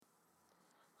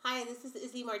Hi, this is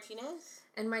Izzy Martinez.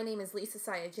 And my name is Lisa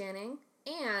Saya Janning.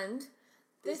 And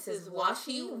this is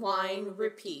Washi Wine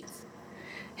Repeat.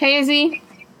 Hey, Izzy.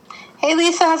 Hey,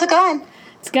 Lisa. How's it going?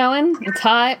 It's going. It's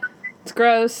hot. It's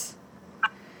gross.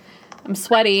 I'm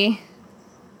sweaty.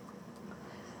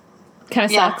 Kind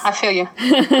of sucks. Yeah, I feel you.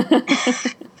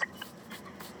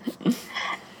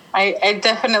 I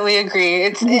definitely agree.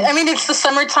 It's the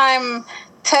summertime.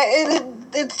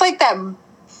 It's like that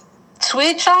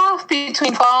switch off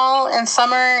between fall and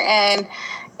summer, and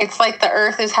it's like the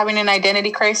earth is having an identity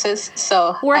crisis.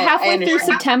 So we're halfway through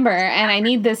September, and I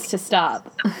need this to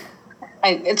stop.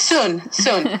 It's soon.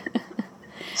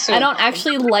 I don't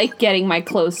actually like getting my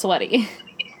clothes sweaty.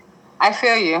 I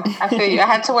feel you. I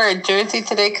had to wear a jersey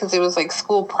today because it was like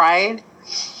school pride.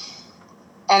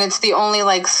 And it's the only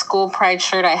like school pride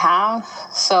shirt I have.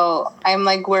 So I'm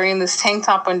like wearing this tank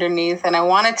top underneath, and I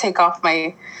want to take off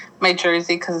my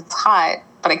jersey because it's hot,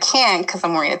 but I can't because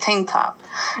I'm wearing a tank top.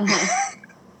 Mm-hmm.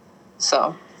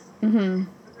 So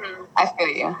I feel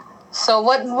you. So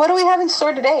what do we have in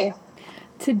store today?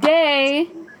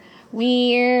 Today,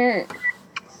 we're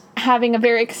having a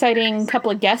very exciting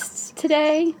couple of guests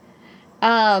today.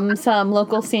 Some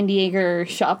local San Diego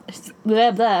shop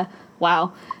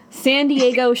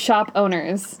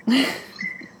owners.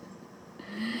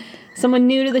 Someone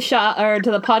new to the shop or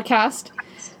to the podcast.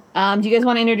 Do you guys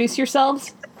want to introduce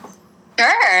yourselves?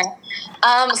 Sure.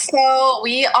 So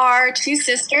we are two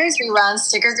sisters. We run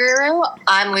Sticker Guru.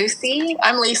 I'm Lucy.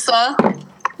 I'm Lisa. Woo. And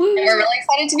we're really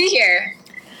excited to be here.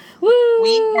 Woo.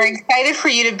 We are excited for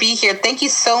you to be here. Thank you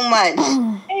so much.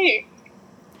 Hey.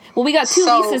 Well, we got two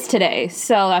Lisas today,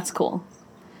 so that's cool.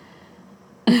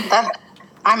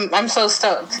 I'm so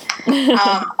stoked.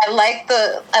 I like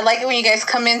it when you guys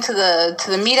come into the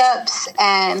meetups,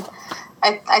 and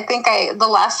I think the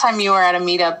last time you were at a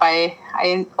meetup, I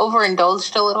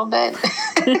overindulged a little bit.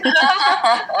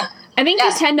 I think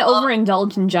you tend to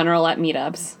overindulge in general at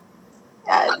meetups.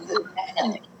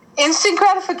 Instant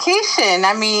gratification.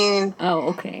 I mean. Oh,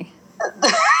 okay.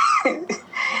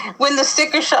 When the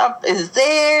sticker shop is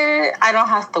there, I don't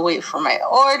have to wait for my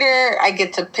order. I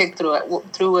get to pick through it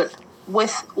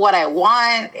with what I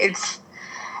want.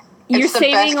 You're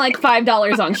saving like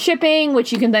 $5 on shipping,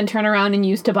 which you can then turn around and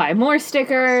use to buy more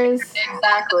stickers.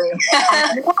 Exactly.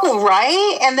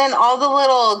 Right? And then all the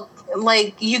little,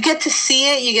 like, you get to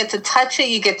see it, you get to touch it,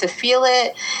 you get to feel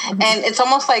it. Mm-hmm. And it's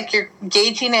almost like you're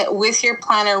gauging it with your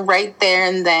planner right there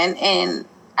and then. And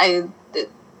I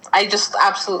just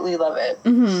absolutely love it.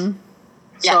 Mm-hmm.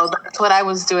 So that's what I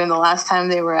was doing the last time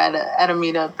they were at a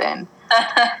meetup. And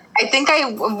I think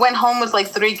I went home with like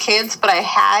 3 kids, but I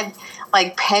had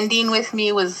like pending with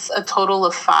me was a total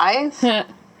of 5.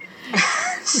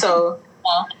 So.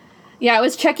 Yeah, I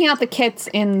was checking out the kits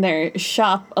in their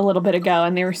shop a little bit ago,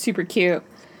 and they were super cute.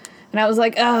 And I was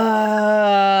like,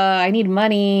 I need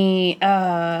money.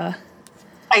 I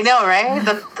know, right?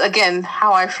 That's, again,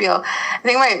 how I feel. I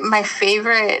think my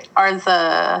favorite are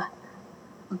the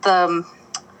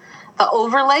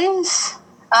overlays.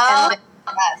 Yes,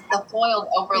 the foiled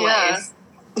overlays.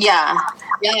 Yeah.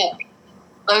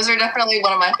 Those are definitely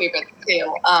one of my favorites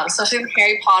too. Especially the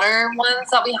Harry Potter ones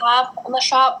that we have in the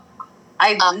shop.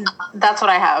 That's what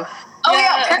I have. Oh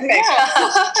yeah, perfect.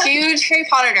 Yeah. Huge Harry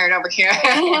Potter nerd over here.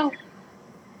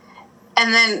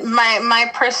 And then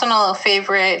my personal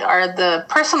favorite are the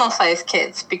personal size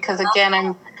kits because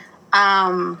again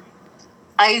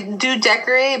I do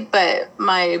decorate, but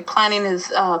my planning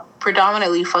is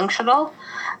predominantly functional.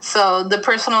 So the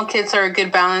personal kits are a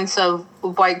good balance of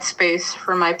white space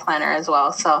for my planner as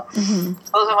well. So those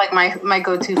are like my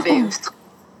go-to faves.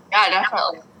 Yeah,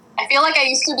 definitely. I feel like I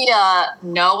used to be a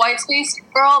no white space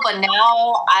girl, but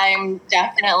now I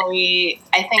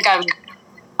think I'm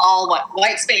all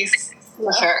white space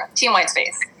for sure. Team white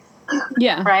space.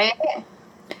 Yeah. Right?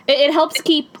 It helps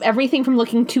keep everything from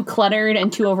looking too cluttered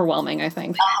and too overwhelming, I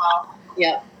think.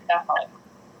 Yeah, definitely.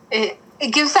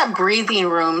 It gives that breathing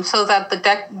room so that the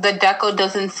deco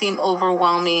doesn't seem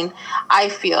overwhelming, I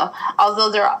feel.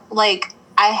 Although I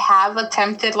have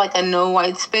attempted like a no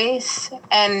white space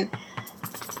and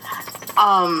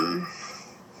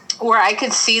where I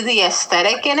could see the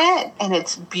aesthetic in it and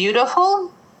it's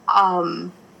beautiful.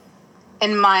 In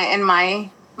my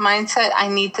mindset, I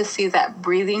need to see that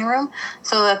breathing room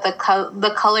so that the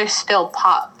colors still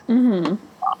pop. Mm-hmm.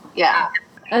 Yeah.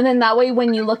 And then that way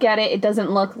when you look at it, it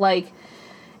doesn't look like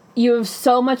you have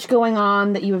so much going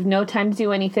on that you have no time to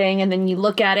do anything, and then you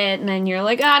look at it and then you're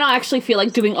like, I don't actually feel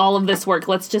like doing all of this work.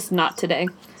 Let's just not today.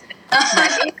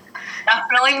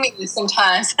 Definitely me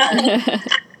sometimes.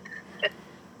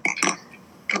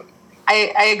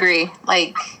 I agree.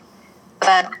 Like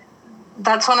that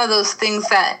that's one of those things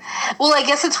that, well, I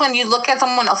guess it's when you look at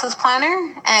someone else's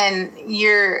planner and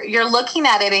you're looking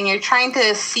at it and you're trying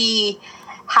to see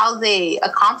how they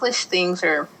accomplish things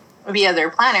or via their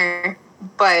planner,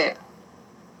 but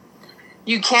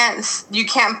you can't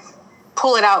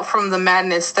pull it out from the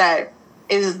madness that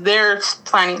is their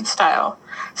planning style.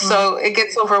 So it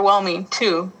gets overwhelming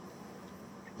too.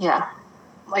 Yeah.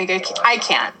 Like I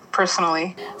can't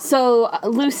personally. So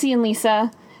Lucy and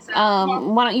Lisa,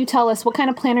 why don't you tell us, what kind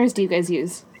of planners do you guys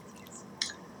use?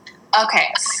 Okay,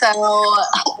 so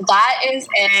that is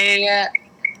a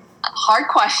hard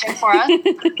question for us.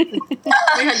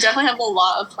 We definitely have a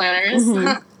lot of planners.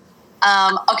 Okay,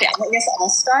 I guess I'll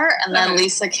start, and then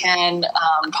Lisa can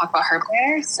talk about her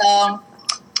planner. So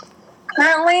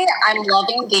currently, I'm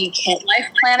loving the Kit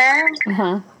Life planner.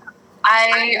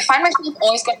 I find myself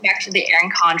always going back to the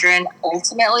Erin Condren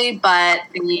ultimately, but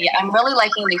I'm really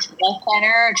liking the Kit Life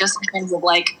planner just in terms of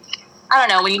like, I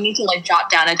don't know, when you need to like jot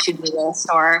down a to-do list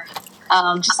or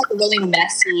just like a really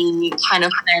messy kind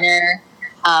of planner.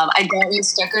 I don't use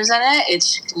stickers in it.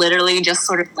 It's literally just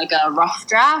sort of like a rough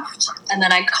draft. And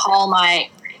then I call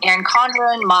my Erin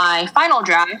Condren my final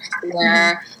draft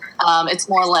where it's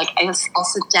more like I'll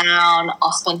sit down,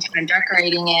 I'll spend time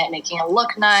decorating it, making it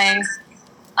look nice.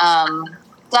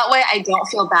 That way I don't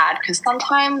feel bad because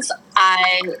sometimes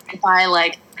if I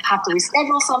like have to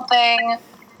reschedule something,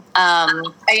 I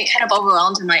get kind of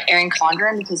overwhelmed in my Erin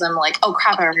Condren because I'm like, oh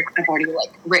crap, I've already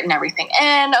like written everything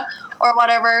in or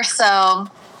whatever. So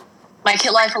my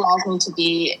Kit Life allows me to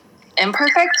be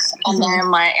imperfect, and then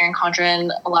my Erin Condren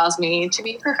allows me to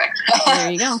be perfect.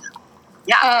 There you go.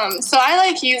 Yeah. So I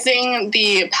like using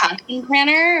the Passion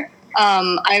Planner.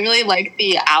 I really like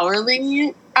the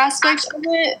hourly aspect of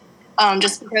it,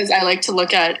 just because I like to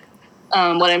look at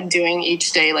what I'm doing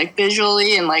each day, like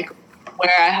visually, and like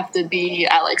where I have to be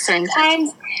at like certain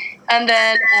times. And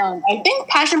then I think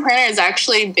Passion Planner is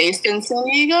actually based in San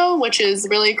Diego, which is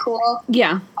really cool.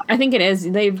 Yeah, I think it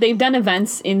is. They've done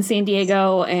events in San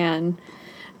Diego and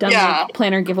done like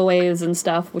planner giveaways and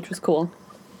stuff, which was cool.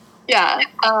 Yeah.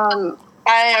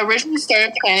 I originally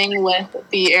started planning with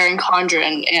the Erin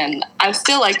Condren, and I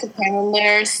still like to plan in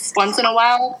there once in a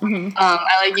while.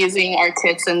 I like using our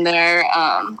kits in there.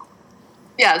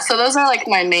 So those are like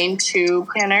my main two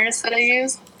planners that I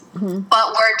use.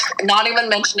 But we're not even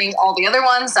mentioning all the other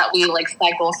ones that we like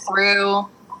cycle through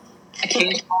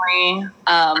occasionally. There's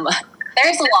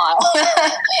a lot.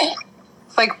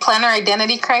 It's like planner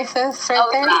identity crisis there.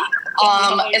 Yeah.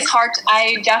 It's hard.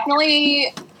 I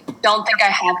definitely don't think I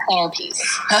have planner peace.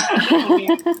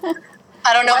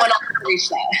 I don't know when I'll reach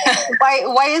that.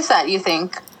 Why is that, you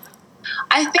think?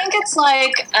 I think it's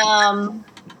like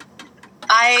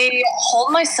I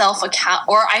hold myself account,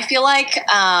 or I feel like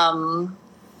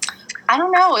I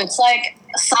don't know. It's like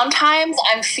sometimes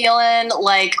I'm feeling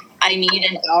like I need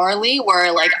an hourly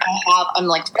where like I'm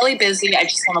like really busy. I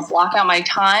just want to block out my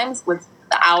times with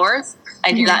the hours.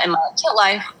 I do that in my Kit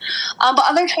Life. But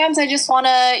other times I just want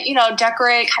to,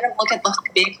 decorate, kind of look at the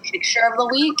big picture of the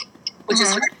week, which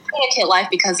is a Kit Life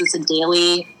because it's a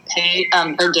daily page,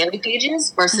 they're daily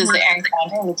pages versus the Erin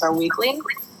Condren, which are weekly.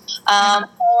 So I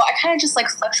kind of just like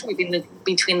fluctuate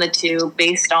between the two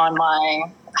based on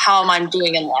how I'm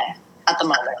doing in life at the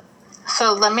moment.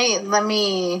 So let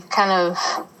me kind of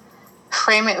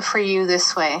frame it for you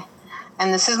this way.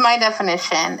 And this is my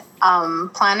definition.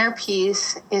 Planner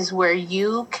piece is where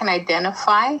you can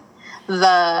identify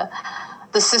the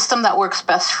system that works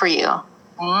best for you.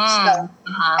 And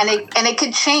it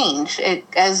could change.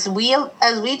 As we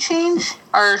change,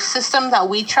 our system that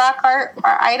we track our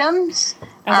items,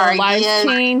 as our lives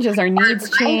change, as our needs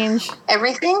change,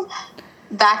 everything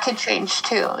that could change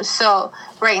too. So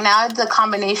right now, the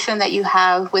combination that you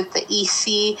have with the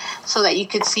EC, so that you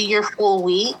could see your full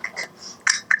week,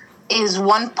 is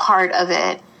one part of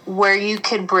it. Where you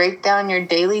could break down your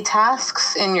daily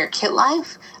tasks in your Kit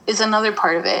Life is another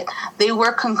part of it. They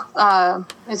work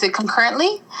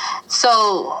concurrently?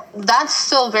 So that's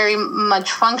still very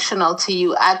much functional to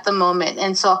you at the moment.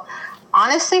 And so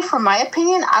honestly, from my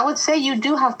opinion, I would say you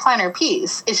do have planner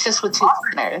peace. It's just with two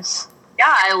planners.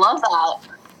 Yeah, I love that.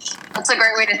 That's a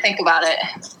great way to think about it.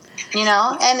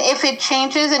 And if it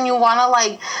changes and you want to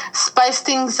like spice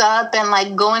things up and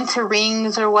like go into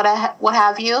rings or what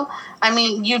have you, I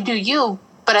mean, you do you,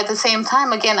 but at the same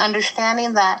time, again,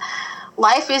 understanding that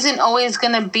life isn't always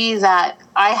going to be that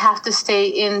I have to stay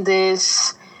in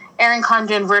this Erin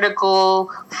Condren vertical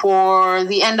for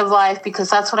the end of life because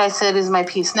that's what I said is my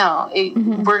piece. No,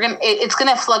 it's going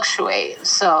to fluctuate.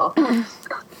 So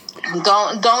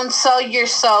don't sell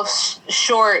yourself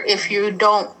short if you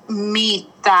don't meet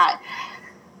that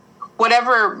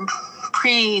whatever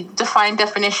predefined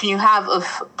definition you have of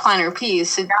planner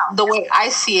piece. The way I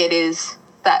see it is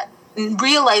that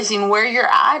realizing where you're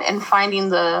at and finding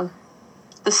the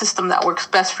system that works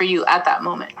best for you at that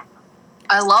moment.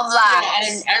 I love that.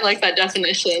 Yeah, and I like that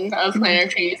definition of planner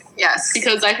piece. Yes.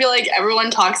 Because I feel like everyone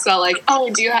talks about, like, oh,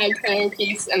 do you have planner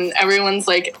piece? And everyone's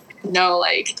like, no,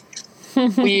 like,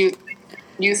 we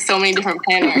use so many different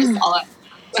planners. All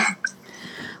that.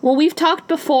 Well, we've talked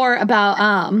before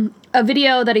about a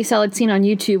video that Isel had seen on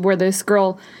YouTube where this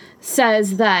girl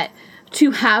says that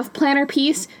to have planner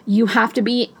piece, you have to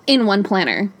be in one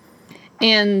planner.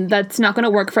 And that's not going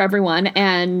to work for everyone.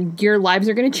 And your lives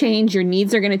are going to change. Your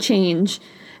needs are going to change.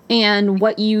 And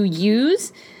what you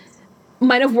use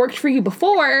might have worked for you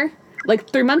before, like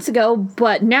 3 months ago,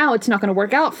 but now it's not going to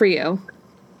work out for you.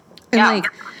 And like,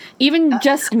 even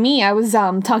just me, I was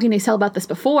talking to Isel about this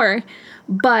before,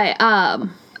 but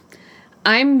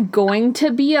I'm going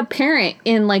to be a parent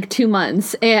in like 2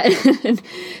 months. And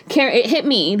it hit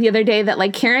me the other day that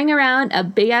like carrying around a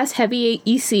big ass heavy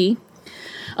EC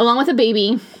along with a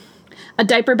baby, a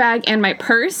diaper bag, and my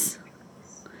purse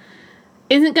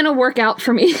isn't going to work out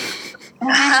for me.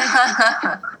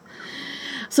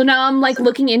 So now I'm like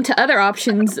looking into other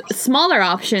options, smaller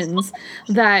options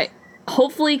that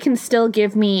hopefully can still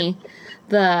give me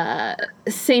the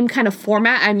same kind of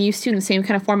format I'm used to and the same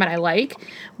kind of format I like.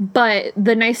 But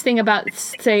the nice thing about,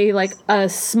 say, like a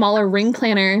smaller ring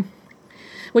planner,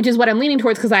 which is what I'm leaning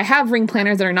towards because I have ring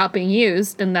planners that are not being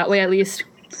used, and that way at least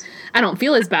I don't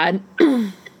feel as bad,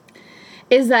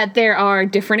 is that there are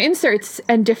different inserts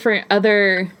and different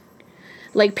other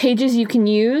like pages you can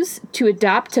use to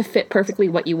adapt to fit perfectly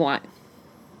what you want.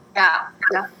 Yeah.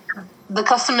 The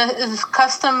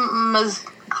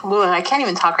I can't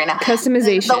even talk right now.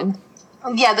 Customization.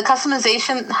 The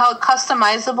customization, how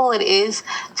customizable it is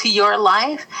to your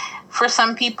life. For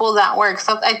some people that works.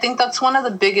 So I think that's one of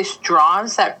the biggest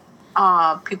draws that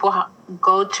people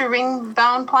go to ring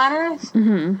bound planners.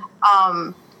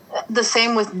 Mm-hmm. The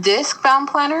same with disc bound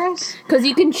planners. Because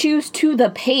you can choose to the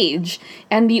page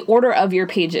and the order of your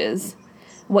pages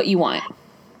what you want.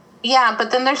 Yeah,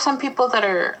 but then there's some people that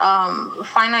are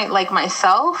finite like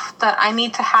myself that I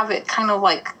need to have it kind of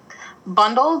like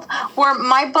bundled, where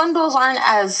my bundles aren't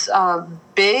as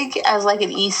big as like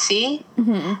an EC.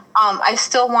 Mm-hmm. I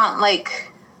still want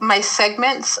like my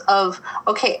segments of,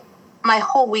 okay, my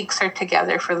whole weeks are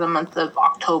together for the month of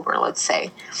October, let's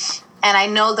say. And I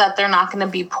know that they're not going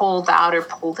to be pulled out or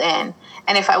pulled in.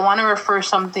 And if I want to refer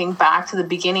something back to the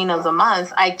beginning of the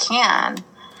month, I can.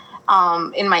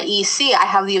 In my EC, I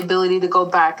have the ability to go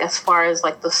back as far as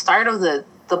like the start of the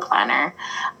planner.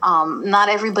 Not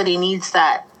everybody needs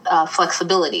that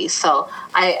flexibility. So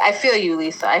I feel you,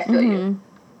 Lisa. I feel you.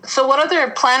 So what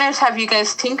other planners have you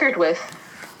guys tinkered with?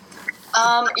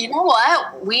 You know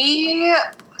what? We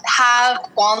have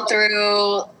gone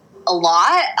through a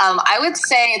lot. I would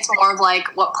say it's more of like,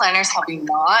 what planners have we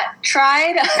not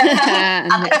tried?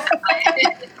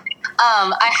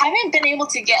 I haven't been able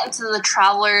to get into the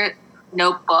Traveler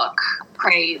notebook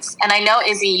craze. And I know,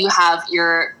 Izzy, you have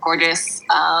your gorgeous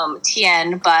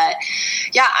TN, but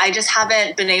yeah, I just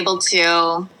haven't been able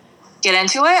to get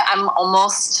into it. I'm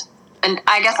almost, and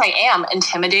I guess I am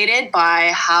intimidated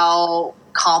by how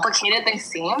complicated they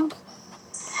seem.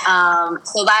 So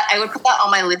that I would put that on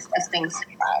my list of things to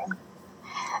try.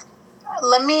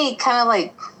 Let me kind of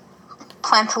like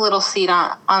plant a little seed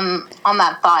on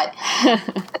that thought.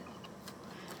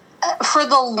 For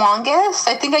the longest,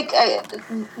 I think I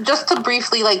just to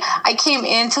briefly, like, I came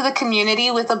into the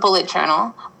community with a bullet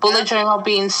journal. Bullet journal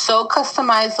being so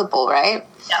customizable, right?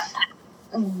 Yeah.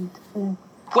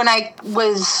 When I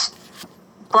was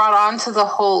brought on to the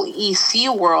whole EC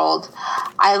world,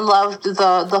 I loved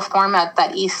the format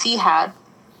that EC had.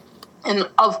 And,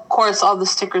 of course, all the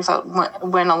stickers that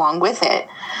went along with it.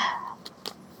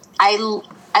 I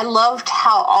loved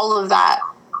how all of that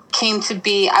came to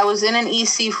be. I was in an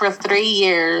EC for 3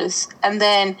 years, and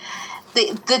then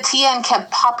the TN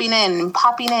kept popping in,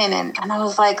 and I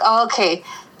was like, oh, okay,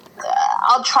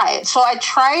 I'll try it. So I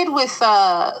tried with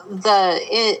I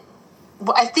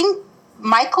think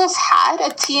Michael's had a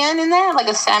TN in there, like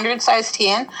a standard size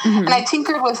TN, and I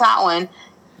tinkered with that one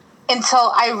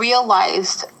until I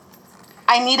realized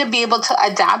I need to be able to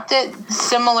adapt it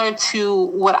similar to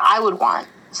what I would want.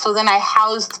 So then I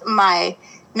housed my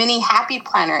mini happy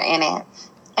planner in it.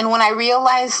 And when I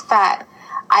realized that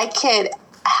I could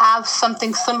have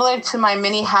something similar to my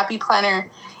mini happy planner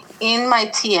in my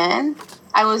TN,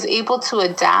 I was able to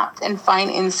adapt and find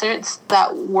inserts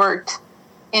that worked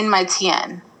in my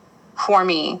TN for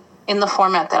me in the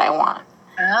format that I want.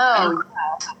 Oh,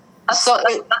 so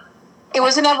it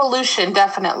was an evolution,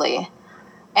 definitely.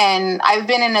 And I've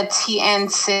been in a TN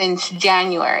since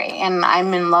January, and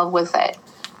I'm in love with it.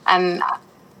 And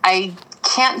I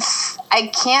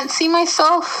can't see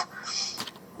myself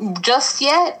just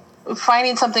yet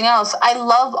finding something else. I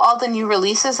love all the new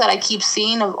releases that I keep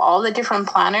seeing of all the different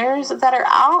planners that are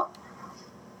out,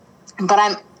 but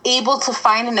I'm able to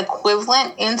find an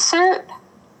equivalent insert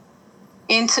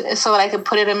into so that I could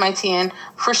put it in my TN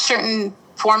for certain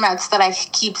formats that I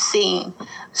keep seeing.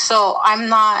 So I'm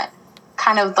not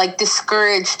kind of like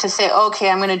discouraged to say, okay,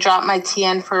 I'm going to drop my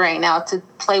TN for right now to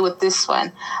play with this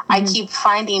one. I keep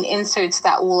finding inserts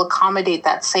that will accommodate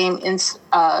that same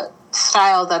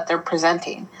style that they're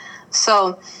presenting.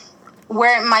 So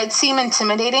where it might seem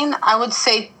intimidating, I would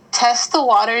say test the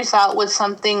waters out with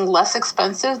something less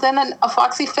expensive than a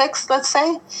Foxy Fix, let's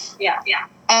say. Yeah.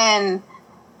 And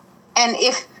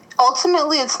if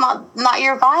ultimately it's not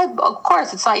your vibe, of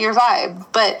course it's not your vibe,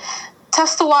 but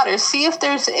test the waters. See if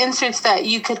there's inserts that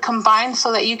you could combine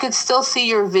so that you could still see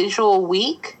your visual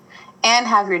week and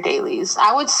have your dailies.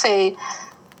 I would say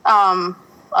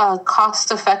a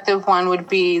cost-effective one would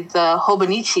be the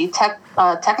Hobonichi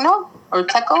Techo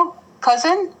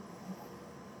cousin,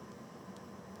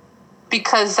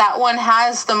 because that one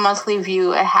has the monthly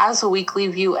view, it has a weekly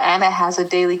view, and it has a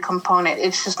daily component.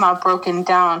 It's just not broken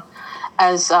down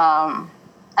as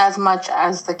much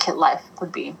as the Kit Life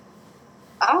would be.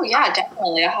 Oh yeah,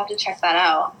 definitely. I'll have to check that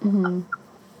out. Mm-hmm.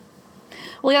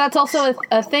 Well, yeah, that's also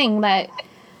a thing that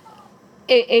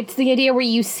it's the idea where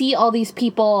you see all these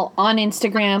people on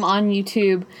Instagram, on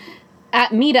YouTube,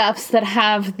 at meetups that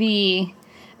have the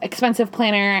expensive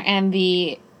planner and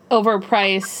the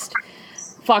overpriced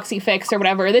Foxy Fix or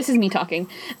whatever. This is me talking.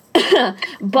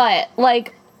 But,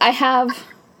 like, I have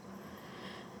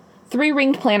 3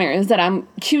 ringed planners that I'm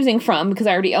choosing from because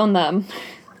I already own them.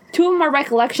 2 of them are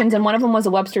recollections, and one of them was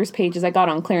a Webster's Pages I got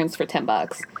on clearance for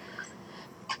 $10.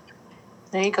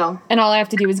 There you go. And all I have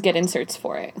to do is get inserts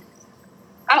for it.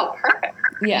 Oh, perfect.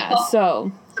 Yeah,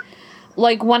 so,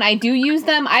 like, when I do use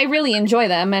them, I really enjoy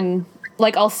them, and,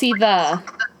 like, I'll see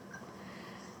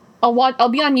I'll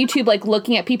be on YouTube, like,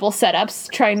 looking at people's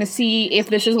setups, trying to see if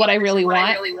this is what I really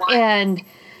want, and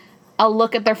I'll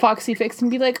look at their Foxy Fix and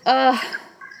be like, how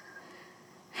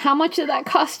much did that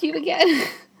cost you again?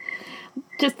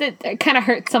 Just, it kind of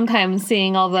hurts sometimes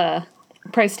seeing all the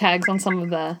price tags on some of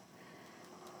the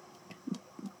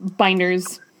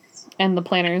binders and the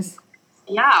planners.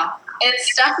 Yeah,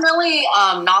 it's definitely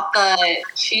not the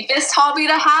cheapest hobby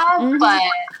to have, but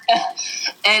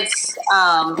it's,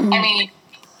 I mean,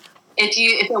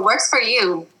 if it works for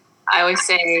you, I always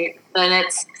say, then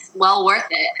it's well worth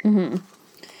it. Mm-hmm.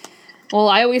 Well,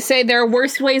 I always say there are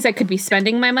worse ways I could be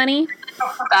spending my money.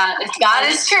 That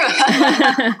is true.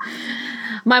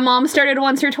 My mom started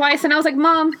once or twice, and I was like,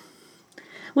 Mom,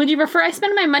 would you prefer I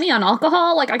spend my money on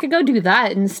alcohol? Like, I could go do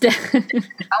that instead.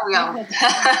 Oh, yeah.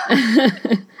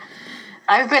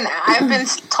 I've been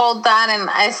told that, and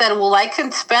I said, well, I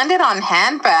can spend it on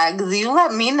handbags. You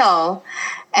let me know.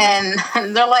 And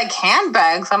they're like,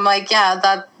 handbags? I'm like,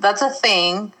 yeah, that's a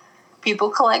thing. People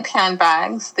collect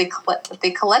handbags. They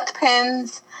collect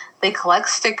pins. They collect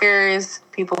stickers.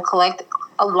 People collect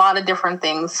a lot of different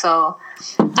things. So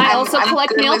I also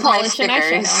collect nail polish and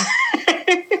eyeshadow.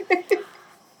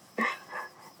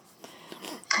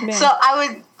 So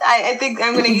I think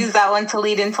I'm going to use that one to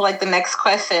lead into like the next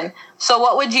question. So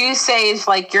what would you say is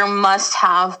like your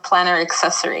must-have planner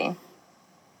accessory?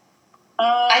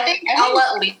 I think I'll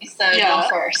let Lisa go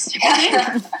first.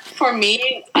 For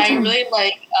me, I really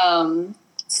like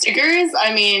stickers.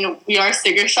 I mean, we are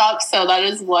sticker shops, so that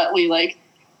is what we like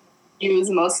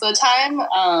use most of the time.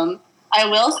 I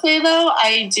will say though,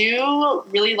 I do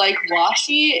really like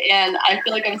washi, and I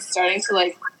feel like I'm starting to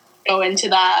like go into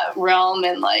that realm,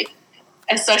 and like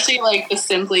especially like the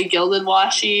Simply Gilded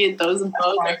washi. Those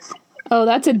are oh,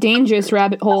 that's a dangerous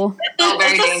rabbit hole.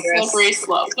 Very dangerous. Slippery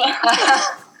slope.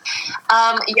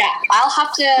 Yeah, I'll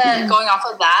have to, going off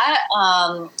of that.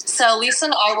 So Lisa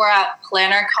and I were at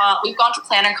PlannerCon. We've gone to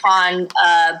PlannerCon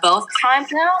both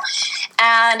times now.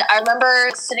 And I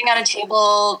remember sitting at a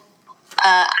table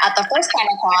at the first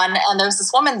PlannerCon, and there was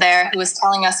this woman there who was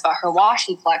telling us about her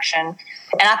washi collection.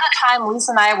 And at that time,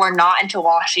 Lisa and I were not into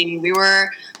washi. We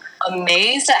were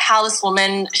amazed at how this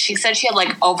woman, she said she had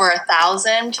like over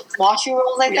 1,000 washi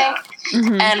rolls, I think.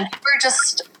 Mm-hmm. And we were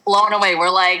just blown away.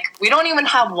 We're like, we don't even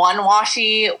have one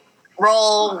washi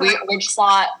roll. We're just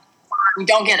not, we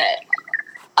don't get it.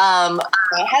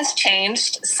 That has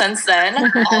changed since then.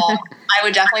 I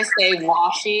would definitely say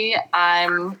washi.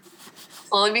 I'm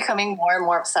slowly becoming more and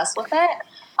more obsessed with it.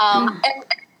 And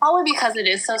probably because it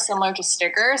is so similar to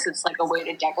stickers. It's like a way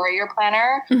to decorate your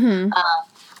planner. Mm-hmm.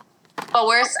 But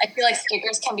whereas I feel like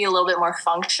stickers can be a little bit more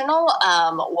functional,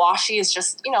 washi is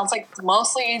just, it's like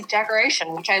mostly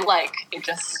decoration, which I like. It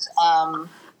just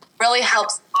really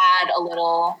helps add a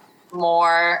little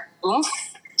more oomph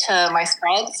to my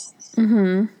spreads.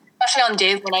 Mm-hmm. Especially on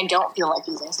days when I don't feel like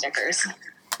using stickers.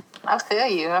 I feel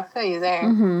you there.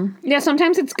 Mm-hmm. Yeah,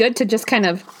 sometimes it's good to just kind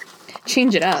of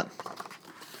change it up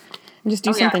and just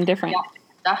do something different.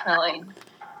 Yeah, definitely.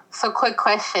 So, quick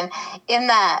question: in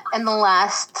the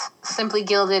last Simply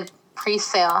Gilded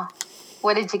pre-sale,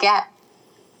 what did you get?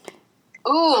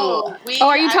 Ooh,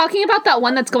 are you talking about that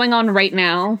one that's going on right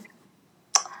now?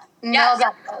 No,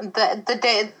 the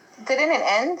day didn't it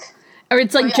end? Or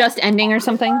it's like just ending or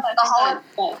something? That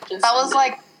was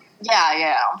like,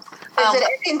 yeah. Is it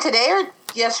ending today or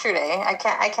yesterday? I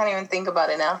can't even think about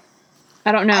it now.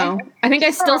 I don't know. I think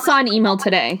I still saw an email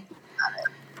today.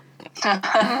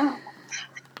 Now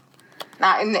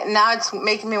it's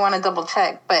making me want to double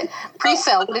check. But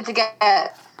pre-sale, what did you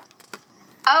get?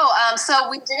 So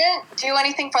we didn't do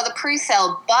anything for the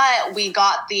pre-sale, but we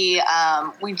got the,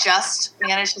 we just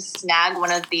managed to snag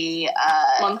one of the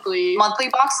monthly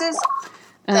boxes.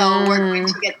 So we're going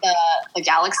to get the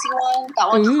Galaxy one. That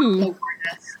one's so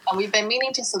gorgeous. And we've been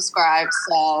meaning to subscribe,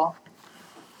 so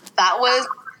that was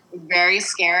very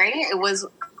scary. It was,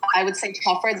 I would say,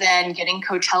 tougher than getting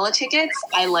Coachella tickets.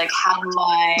 I had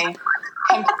my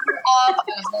computer up, I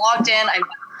was logged in, I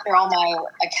through all my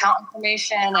account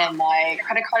information and my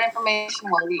credit card information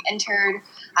were re-entered.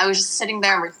 I was just sitting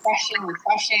there refreshing.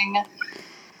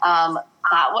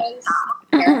 That was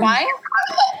terrifying.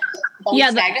 But we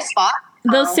snagged a spot.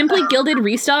 Those Simply Gilded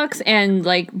restocks and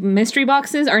mystery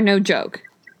boxes are no joke.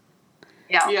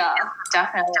 Yeah,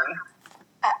 definitely.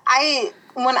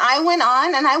 When I went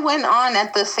on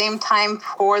at the same time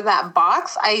for that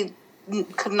box, I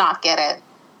could not get it.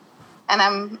 And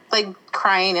I'm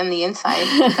crying in the inside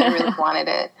because I really wanted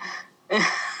it.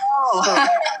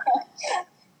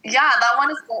 Yeah, that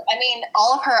one is cool. I mean,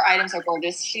 all of her items are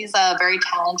gorgeous. She's a very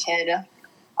talented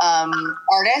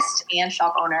artist and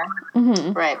shop owner.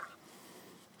 Mm-hmm. Right.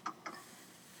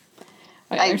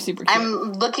 Oh, yeah, they're super cute.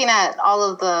 I'm looking at all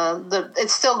of the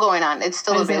it's still going on. It's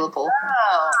still available.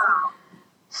 Oh.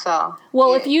 So.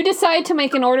 Well, if you decide to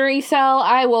make an order, Isel,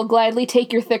 I will gladly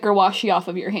take your thicker washi off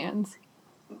of your hands.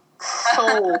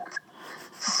 Sold.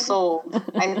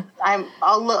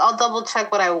 I'll double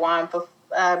check what I want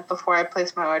before I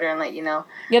place my order and let you know.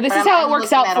 Yeah, this is how it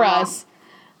works out for us.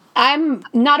 I'm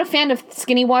not a fan of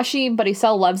skinny washi, but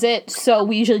Isel loves it, so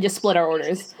we usually just split our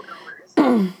orders.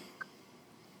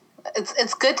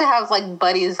 It's good to have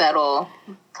buddies that'll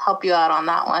help you out on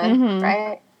that one,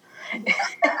 right?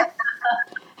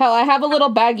 Hell, I have a little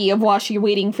baggie of washi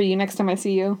waiting for you next time I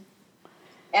see you.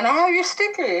 And I have your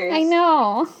stickers. I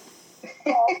know.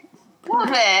 Love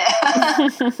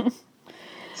it.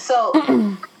 So,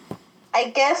 I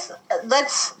guess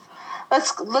let's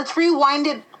rewind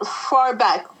it far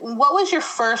back. What was your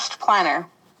first planner?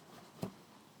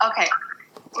 Okay.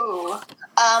 Ooh.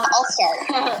 I'll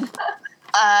start.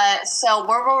 So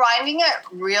we're rewinding it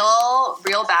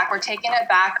real back. We're taking it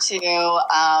back to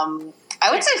I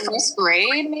would say first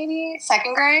grade, maybe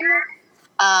second grade.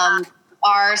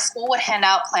 Our school would hand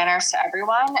out planners to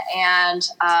everyone, and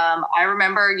I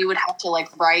remember you would have to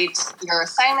write your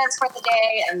assignments for the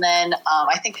day, and then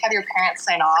I think have your parents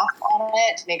sign off on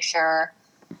it to make sure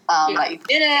that you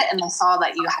did it, and they saw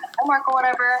that you had homework or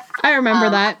whatever. I remember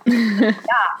that. Yeah,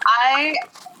 I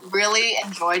really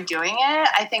enjoyed doing it.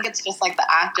 I think it's just the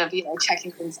act of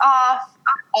checking things off.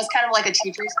 I was kind of like a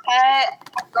teacher's pet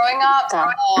growing up, so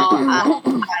I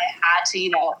had to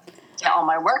get all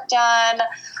my work done,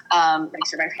 make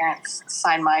sure my parents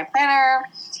signed my planner,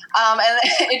 and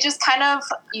it just kind of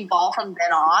evolved from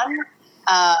then on.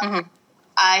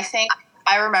 I think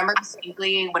I remember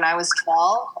distinctly when I was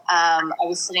 12, I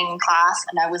was sitting in class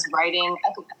and I was writing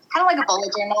kind of like a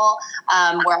bullet journal,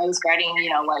 where I was writing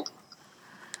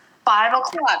 5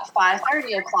 o'clock,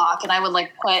 5:30 o'clock, and I would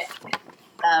put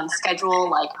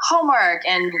schedule homework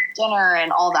and dinner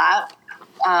and all that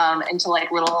into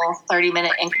little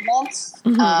 30-minute increments,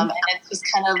 and it just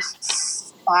kind of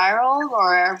spiraled,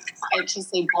 or it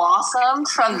just blossomed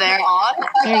from there on.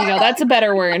 There you go. That's a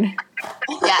better word.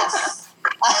 Yes.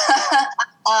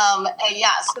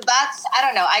 Yeah. So that's, I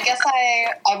don't know. I guess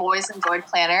I've always enjoyed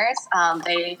planners.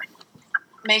 They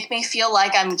make me feel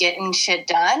like I'm getting shit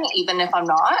done, even if I'm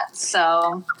not.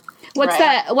 So. What's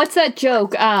that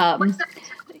joke?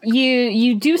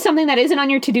 You do something that isn't on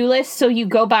your to-do list, so you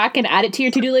go back and add it to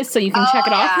your to-do list so you can check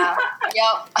it off.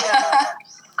 Yep. Yeah.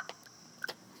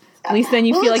 At least then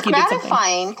you feel like it's you did something.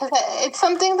 gratifying because it's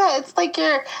something that it's like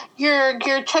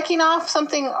you're checking off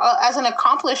something as an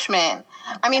accomplishment.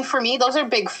 I mean, for me, those are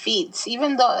big feats.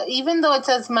 Even though it's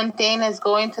as mundane as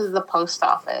going to the post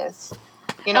office,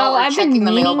 or I've been checking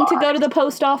the meaning mailbox. to go to the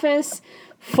post office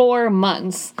for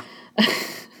months.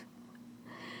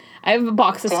 I have a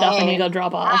box of stuff I need to go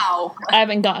drop off. Wow. I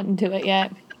haven't gotten to it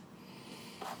yet.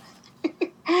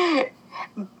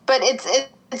 But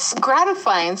it's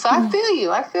gratifying, so I feel you.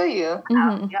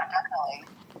 Mm-hmm. Yeah, definitely.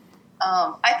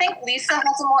 I think Lisa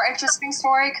has a more interesting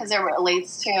story because it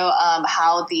relates to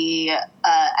how the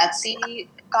Etsy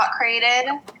got created.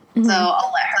 Mm-hmm. So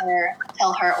I'll let her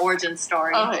tell her origin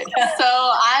story. Okay. So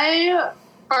I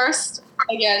first,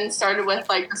 again, started with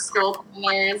like the school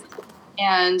planners,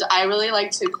 and I really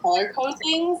like to color code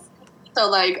things. So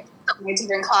like my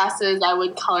different classes, I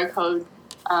would color code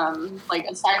like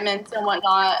assignments and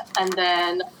whatnot. And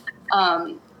then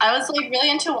I was like really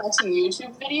into watching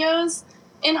YouTube videos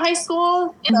in high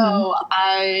school. Mm-hmm. So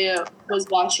I was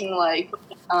watching like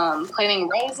Planting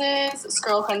Roses,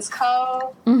 Squirrel Prince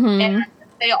Co. Mm-hmm. And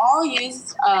they all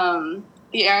used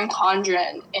the Erin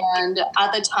Condren. And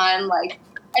at the time, like,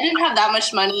 I didn't have that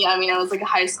much money. I mean, I was like a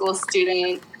high school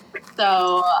student.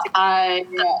 So I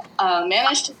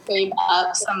managed to save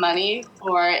up some money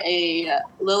for a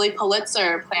Lily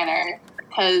Pulitzer planner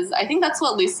because I think that's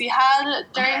what Lucy had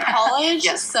during college.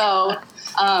 Yes. So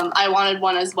I wanted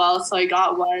one as well, so I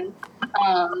got one.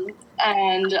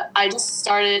 And I just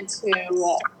started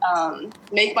to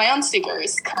make my own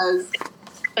stickers because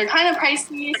they're kind of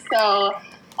pricey. So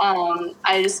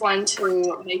I just wanted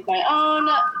to make my own.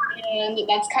 And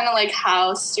that's kind of like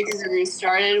how Stickers Guru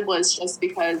started, was just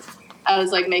because I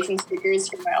was like making stickers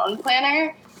for my own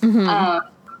planner. Mm-hmm.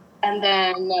 And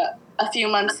then a few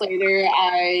months later,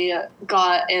 I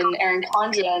got an Erin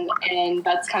Condren, and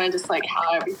that's kind of just like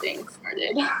how everything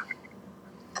started.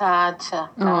 Gotcha.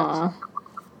 Aw.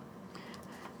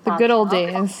 The good old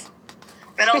days.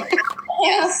 Good old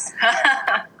Yes.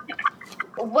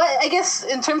 What, I guess,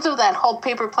 in terms of that whole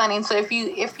paper planning, so if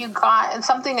you got and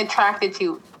something attracted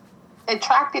to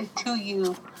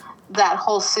you that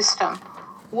whole system,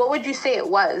 what would you say it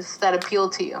was that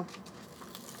appealed to you?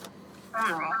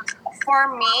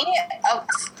 For me,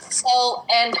 so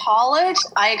in college,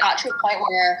 I got to a point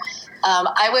where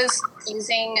I was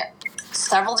using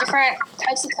several different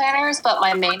types of planners, but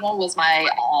my main one was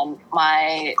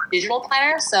my digital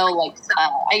planner. So like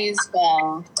I used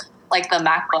like the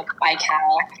MacBook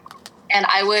iCal, and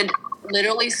I would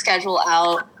literally schedule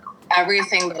out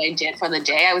everything that I did for the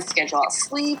day. I would schedule out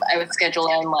sleep. I would schedule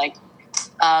in like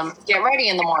get ready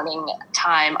in the morning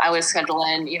time. I would schedule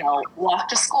in, walk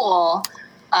to school.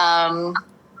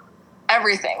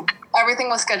 Everything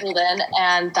was scheduled in,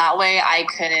 and that way I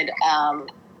could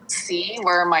see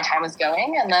where my time was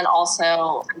going, and then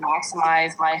also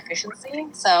maximize my efficiency.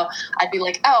 So I'd be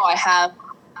like, oh, I have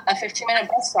a 15-minute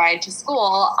bus ride to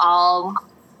school. I'll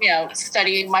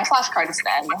study my flashcards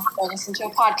then, or listen to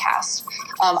a podcast.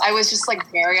 I was just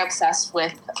like very obsessed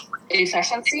with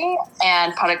efficiency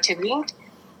and productivity. And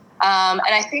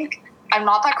I think I'm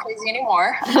not that crazy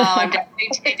anymore. I'm definitely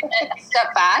taking a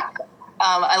step back.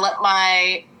 I let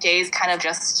my days kind of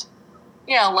just,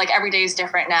 like every day is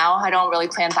different now. I don't really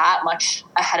plan that much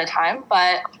ahead of time,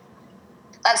 but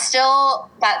that's still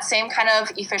that same kind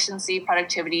of efficiency,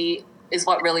 productivity is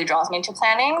what really draws me to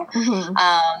planning. Mm-hmm.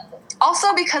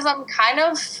 Also because I'm kind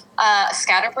of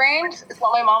scatterbrained, is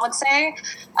what my mom would say.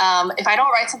 If I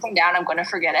don't write something down, I'm going to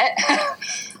forget it.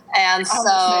 And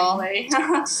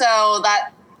so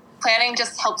that planning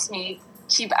just helps me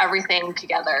keep everything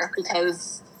together,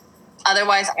 because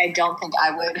otherwise I don't think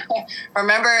I would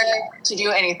remember to do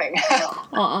anything.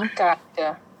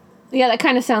 Gotcha. Yeah, that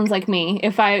kind of sounds like me.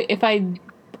 If I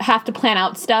have to plan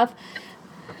out stuff,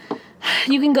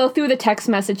 you can go through the text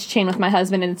message chain with my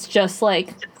husband, and it's just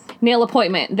like, nail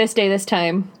appointment, this day, this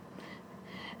time.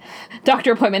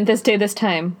 Doctor appointment, this day, this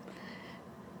time.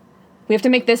 We have to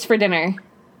make this for dinner.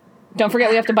 Don't forget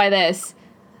we have to buy this.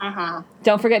 Uh-huh.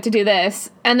 Don't forget to do this.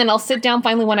 And then I'll sit down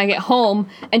finally when I get home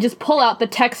and just pull out the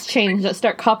text chain and just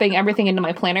start copying everything into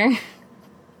my planner.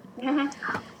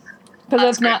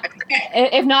 Because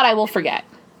if not, I will forget.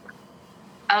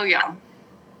 Oh, yeah.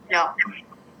 Yeah.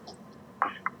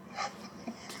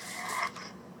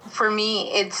 For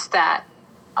me, it's that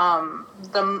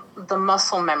the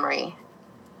muscle memory.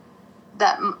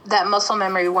 That muscle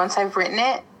memory. Once I've written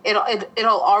it,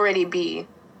 it'll already be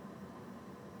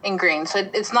ingrained. So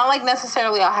it's not like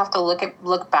necessarily I'll have to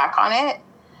look back on it.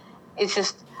 It's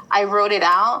just I wrote it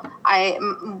out.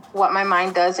 What my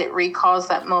mind does, it recalls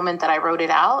that moment that I wrote it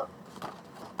out.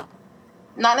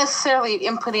 Not necessarily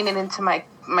inputting it into my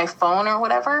my phone or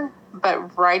whatever,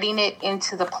 but writing it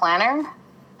into the planner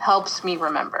helps me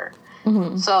remember.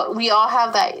 Mm-hmm. So we all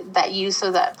have that use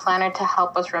of that planner to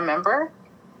help us remember.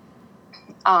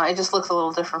 It just looks a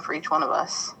little different for each one of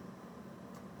us.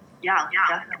 Yeah,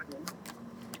 definitely.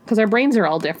 Because our brains are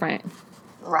all different.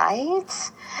 Right?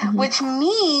 Mm-hmm. Which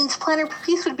means planner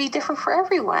piece would be different for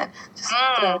everyone. Just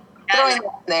throwing it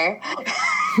in there.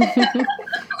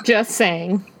 Just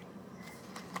saying.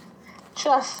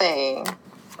 Just saying.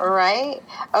 Right?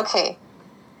 Okay.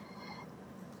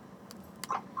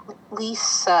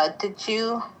 Lisa, did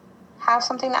you have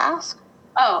something to ask?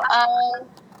 Oh,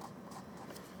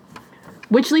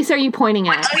 Which Lisa are you pointing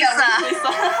at?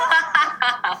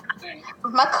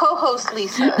 My co-host,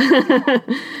 Lisa.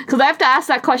 Because I have to ask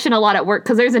that question a lot at work,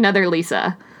 because there's another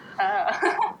Lisa.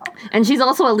 And she's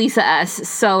also a Lisa S,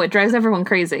 so it drives everyone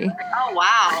crazy. Oh,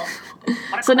 wow.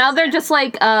 So now they're just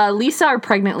like, Lisa or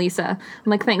pregnant Lisa. I'm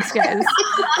like, thanks, guys.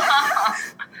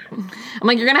 I'm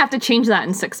like, you're going to have to change that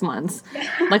in 6 months.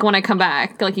 Like, when I come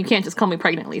back. Like, you can't just call me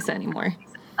pregnant Lisa anymore.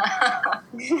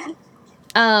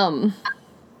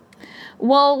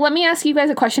 Well, let me ask you guys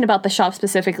a question about the shop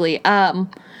specifically.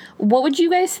 What would you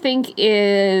guys think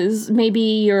is maybe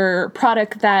your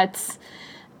product that's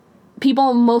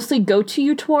people mostly go to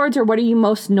you towards, or what are you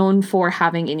most known for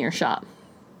having in your shop?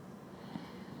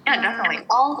 Yeah, definitely.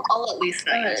 I'll let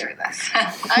Lisa answer this.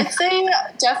 I'd say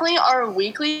definitely our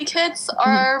weekly kits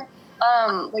are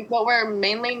like what we're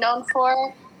mainly known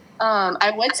for.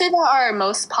 I would say that our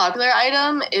most popular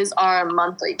item is our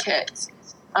monthly kit.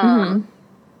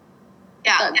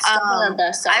 Yeah, that's our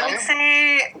best seller. I would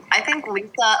say, I think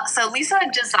Lisa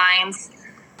designs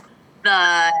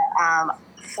the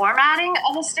formatting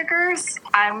of the stickers.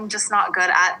 I'm just not good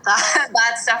at that.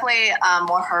 That's definitely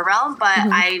more her realm, but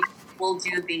I will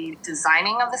do the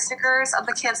designing of the stickers of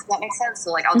the kits, if that makes sense.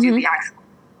 So, like, I'll do the actual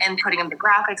inputting of the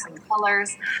graphics and the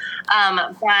colors.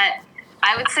 But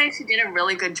I would say she did a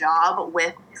really good job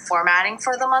with formatting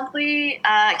for the monthly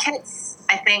kits.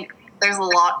 I think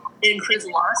it includes a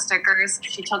lot of stickers.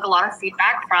 She took a lot of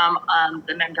feedback from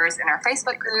the members in our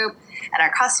Facebook group and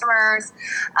our customers,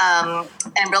 and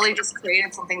really just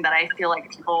created something that I feel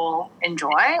like people enjoy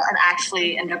and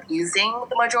actually end up using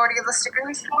the majority of the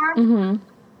stickers for.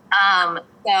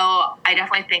 So I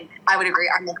definitely think I would agree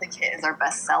our monthly kit is our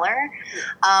best seller.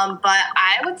 But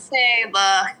I would say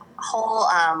the whole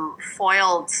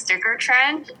foiled sticker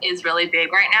trend is really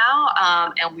big right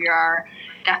now, and we are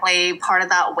definitely part of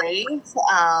that wave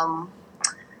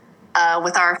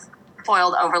with our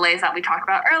foiled overlays that we talked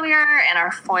about earlier and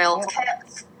our foiled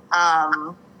kits.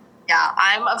 Yeah,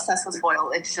 I'm obsessed with foil.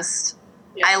 It's just,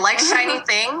 I like shiny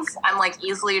things. I'm like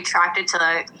easily attracted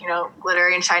to,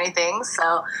 glittery and shiny things.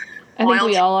 So I think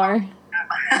we all are.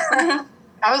 I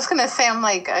was going to say, I'm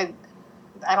like, I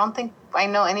don't think I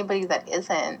know anybody that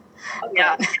isn't.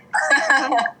 Yeah.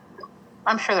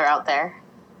 I'm sure they're out there.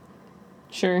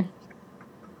 Sure.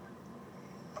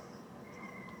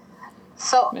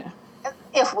 So,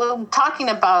 if we're talking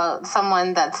about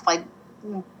someone that's like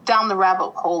down the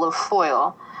rabbit hole of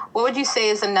foil, what would you say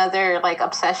is another like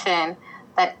obsession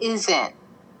that isn't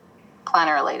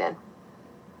planner related?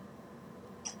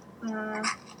 Can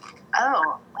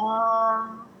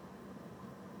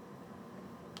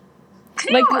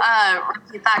you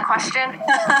repeat that question?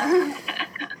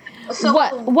 So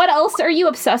what else are you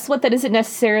obsessed with that isn't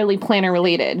necessarily planner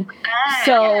related?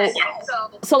 So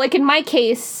like in my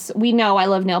case, we know I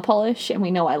love nail polish and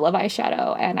we know I love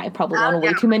eyeshadow, and I probably own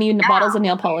way too many bottles of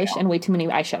nail polish and way too many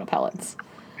eyeshadow palettes.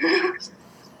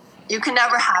 You can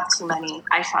never have too many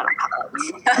eyeshadow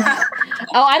palettes.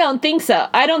 Oh, I don't think so.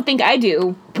 I don't think I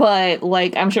do, but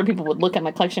like I'm sure people would look at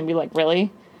my collection and be like,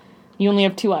 "Really? You only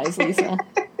have 2 eyes, Lisa?"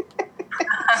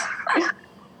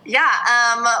 Yeah,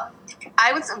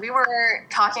 we were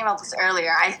talking about this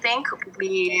earlier. I think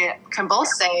we can both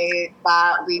say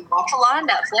that we watch a lot of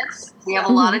Netflix. We have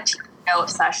a lot of TV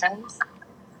obsessions.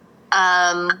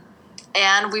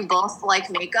 And we both like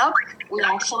makeup. We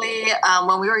actually,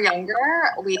 when we were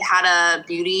younger, we had a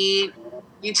beauty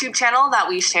YouTube channel that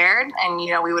we shared, and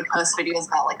we would post videos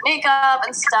about like makeup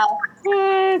and stuff.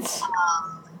 What?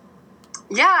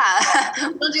 Yeah,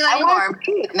 we'll do that anymore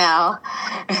now.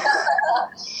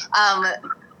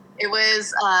 It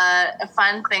was a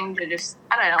fun thing to just,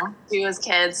 do as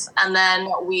kids. And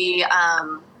then we,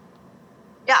 I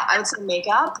would say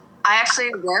makeup. I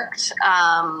actually worked,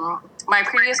 my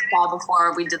previous job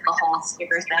before we did the whole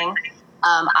sticker thing.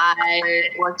 I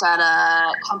worked at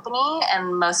a company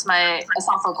and a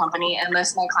software company, and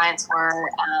most of my clients were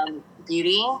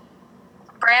beauty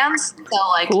brands. So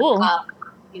like, cool.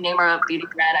 You name a beauty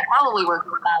brand, I probably worked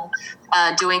with them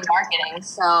doing marketing.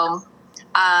 So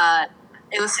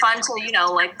it was fun to,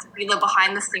 like, be the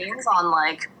behind the scenes on,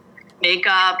 like,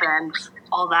 makeup and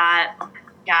all that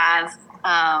jazz.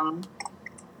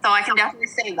 So I can definitely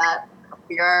say that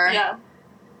we're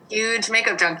huge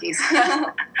makeup junkies.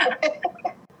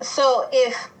 So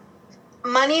if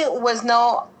money was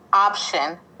no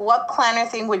option, what planner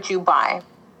thing would you buy?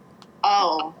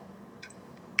 Oh.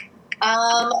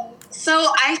 So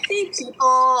I think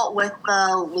people with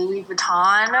the Louis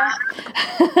Vuitton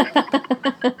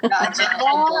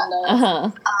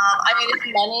agenda. I mean, if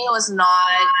money was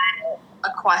not a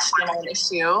question or an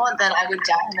issue, then I would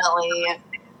definitely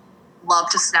love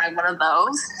to snag one of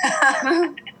those.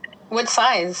 What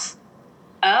size?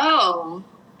 Oh,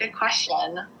 good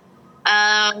question.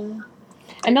 And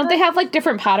don't they have like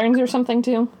different patterns or something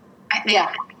too? I think,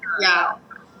 yeah.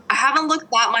 I haven't looked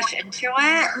that much into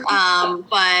it,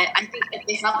 but I think if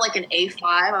they have like an A5,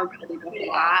 I would probably go for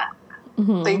that.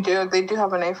 Mm-hmm. They do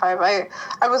have an A5.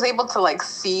 I was able to like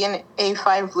see an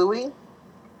A5 Louis.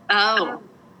 Oh,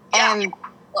 and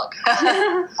look.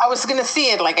 I was gonna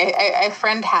see it. Like a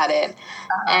friend had it,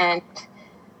 and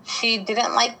she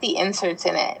didn't like the inserts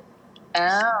in it.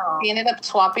 Oh, She ended up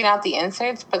swapping out the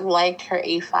inserts, but liked her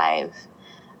A5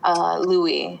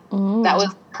 Louis. That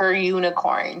was her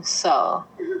unicorn. So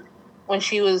when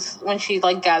she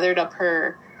like gathered up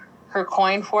her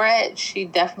coin for it, she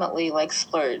definitely like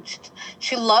splurged.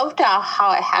 She loved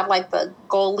how it had like the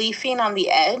gold leafing on the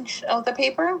edge of the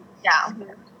paper. yeah.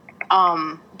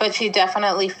 But she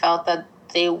definitely felt that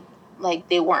they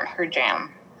weren't her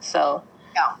jam. So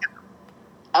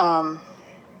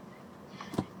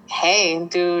hey,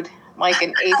 dude, like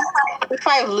an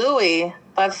A5 Louis.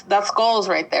 That's goals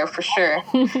right there for sure.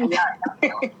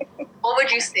 What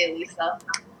would you say, Lisa?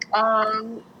 I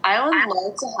would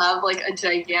love to have like a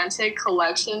gigantic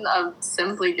collection of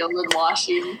Simply Gilded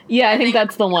washi. Yeah, I think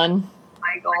that's the one.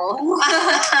 My goal.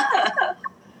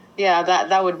 Yeah,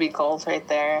 that would be goals right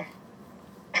there.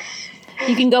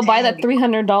 You can go buy that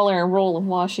 $300 roll of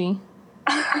washi.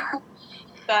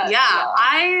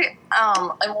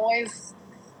 I'm always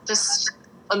just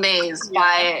amazed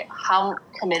by how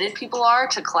committed people are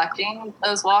to collecting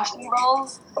those washi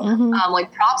rolls. Mm-hmm.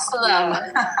 Like, props to them.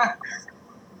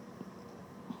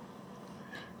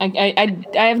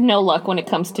 I have no luck when it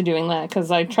comes to doing that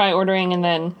because I try ordering and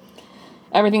then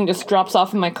everything just drops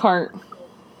off in my cart.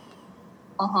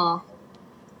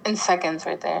 In seconds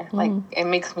right there. Like, it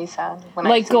makes me sad when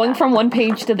like I see going that. from one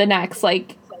page to the next,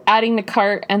 like adding the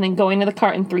cart and then going to the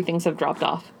cart and 3 things have dropped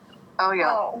off. Oh,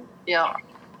 yeah. Yeah.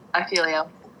 I feel you.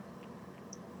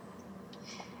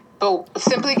 But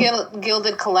Simply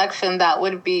Gilded collection, that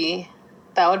would be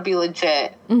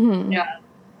legit. Mm-hmm. Yeah.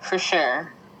 For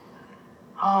sure.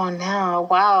 Oh no!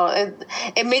 Wow,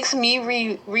 it makes me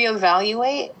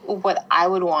reevaluate what I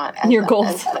would want as Your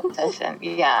goals. as an obsession.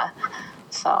 Yeah.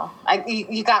 So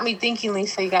you got me thinking,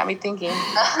 Lisa. You got me thinking.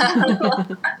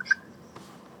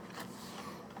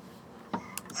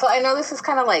 So I know this is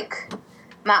kind of like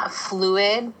not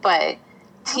fluid, but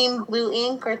Team Blue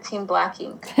ink or Team Black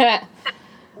ink?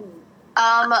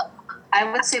 I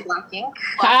would say black ink.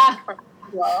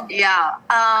 Well, Yeah.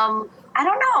 I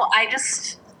don't know.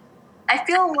 I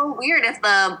feel a little weird if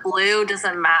the blue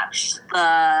doesn't match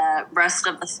the rest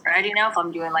of the spread, if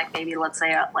I'm doing like maybe let's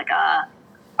say a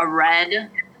red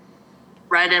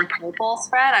and purple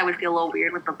spread, I would feel a little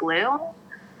weird with the blue.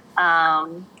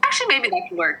 Actually maybe that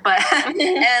could work, but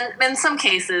and in some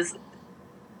cases,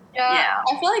 yeah.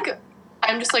 I feel like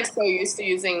I'm just like so used to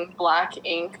using black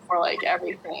ink for like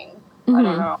everything. I Mm-hmm.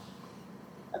 don't know.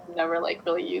 I've never like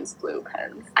really used blue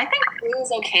pens. I think blue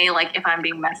is okay like if I'm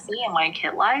being messy in my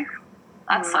kid life.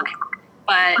 That's okay.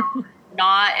 But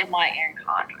not in my Erin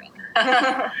Condren.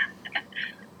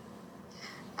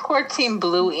 Poor Team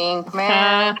Blue ink,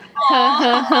 man.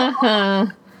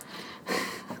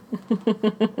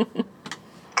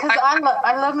 Because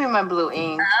I love me my blue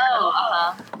ink.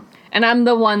 Oh, And I'm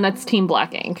the one that's Team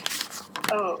Black ink.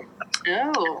 Oh.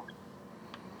 oh.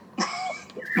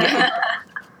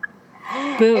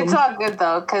 Boom. It's all good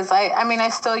though, because I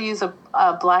still use a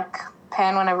black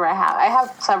pen whenever I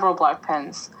have several black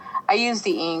pens. I use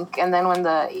the ink, and then when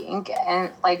the ink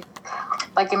and like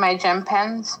in my gem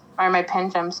pens or my pen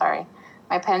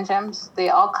gems, they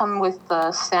all come with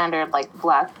the standard like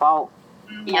black bulb.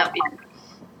 Yep.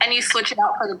 And you switch it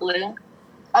out for the blue?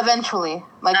 Eventually,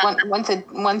 like once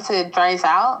it dries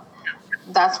out,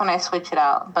 that's when I switch it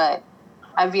out. But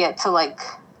I've yet to like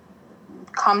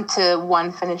come to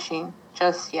one finishing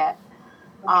just yet.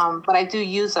 But I do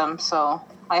use them, so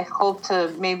I hope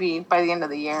to maybe by the end of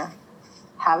the year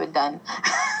have it done.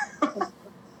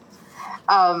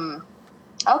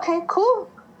 Okay, cool.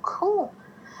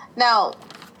 Now,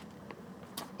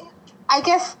 I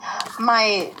guess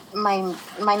my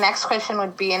next question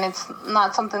would be, and it's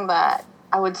not something that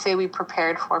I would say we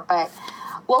prepared for, but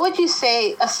what would you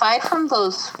say, aside from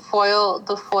the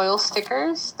foil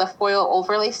stickers, the foil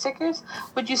overlay stickers,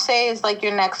 would you say is like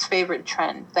your next favorite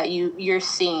trend that you're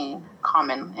seeing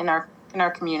common in our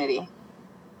community?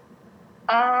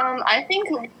 I think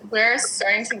we're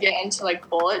starting to get into like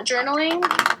bullet journaling.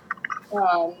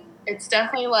 It's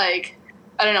definitely like,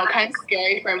 I don't know, kind of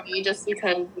scary for me just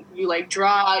because you like draw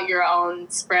out your own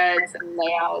spreads and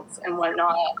layouts and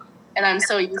whatnot. And I'm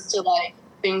so used to like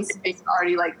things being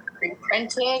already like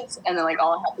pre-printed, and then like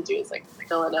all I have to do is like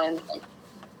fill it in, like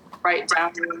write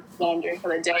down what I'm doing for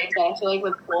the day. But I feel like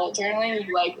with bullet journaling,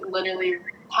 you like literally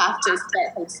have to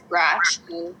start from scratch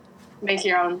and make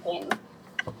your own thing.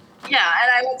 Yeah,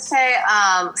 and I would say,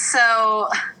 so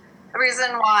the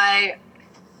reason why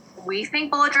we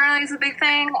think bullet journaling is a big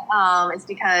thing is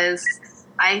because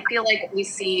I feel like we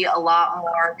see a lot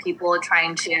more people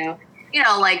trying to,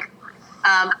 like,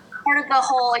 part of the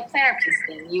whole like planner piece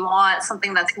thing. You want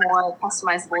something that's more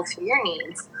customizable to your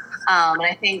needs. And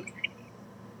I think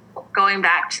going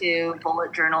back to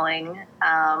bullet journaling,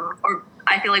 or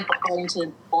I feel like going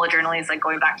to bullet journaling is like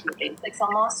going back to the basics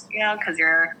almost, because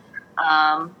you're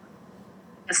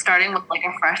just starting with like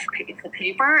a fresh piece of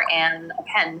paper and a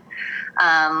pen,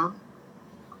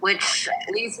 which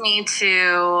leads me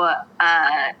to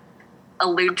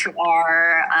allude to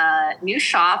our new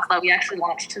shop that we actually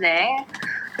launched today.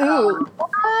 Ooh,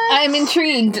 I'm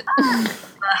intrigued.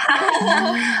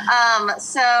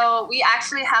 So we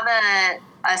actually have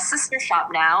a sister shop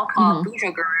now called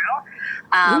Bujo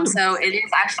Guru. So it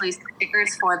is actually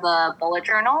stickers for the bullet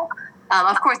journal.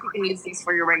 Of course, you can use these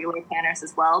for your regular planners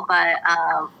as well, but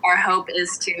our hope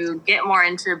is to get more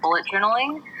into bullet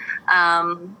journaling.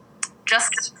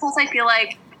 Just because I feel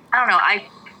like, I don't know,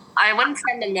 I wouldn't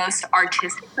say I'm the most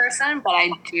artistic person, but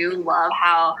I do love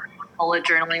how bullet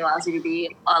journaling allows you to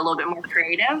be a little bit more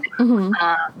creative.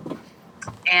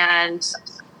 And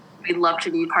we'd love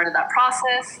to be part of that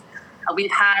process.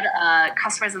 We've had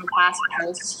customers in the past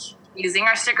post using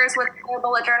our stickers with their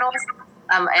bullet journals.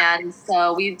 And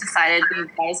so we decided we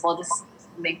might as well just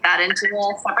make that into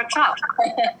a separate shop.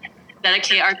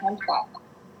 Dedicate our time to that.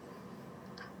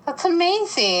 That's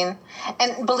amazing.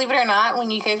 And believe it or not,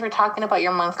 when you guys were talking about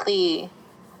your monthly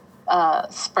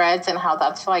spreads and how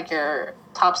that's like your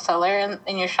top seller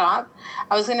in your shop,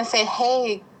 I was going to say,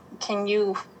 hey, can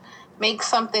you make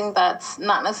something that's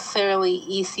not necessarily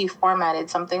EC formatted,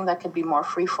 something that could be more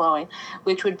free-flowing,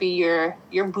 which would be your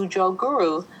Bujo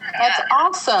Guru. That's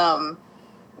awesome.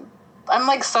 I'm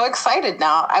like so excited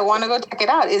now. I want to go check it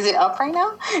out. Is it up right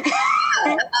now?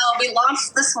 We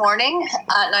launched this morning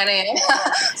at 9 a.m.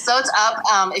 So it's up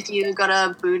if you go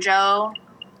to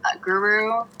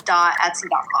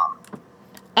bujoguru.etsy.com.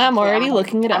 I'm already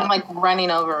looking it up. I'm like running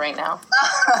over right now.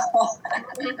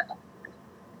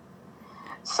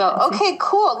 So, okay,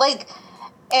 cool. Like,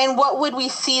 and what would we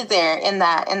see there in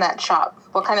that shop?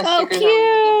 What kind of stickers?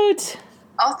 Oh, cute.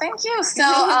 Oh, thank you. So,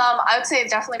 I would say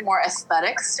definitely more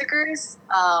aesthetic stickers.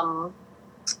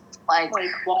 Like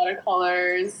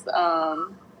watercolors,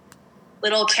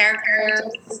 little characters,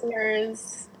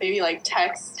 stickers, maybe like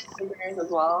text stickers as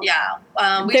well. Yeah.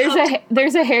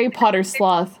 There's a Harry Potter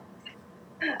sloth.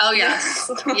 Oh,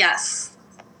 yes. Yes.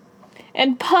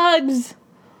 And pugs.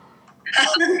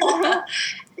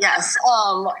 Yes.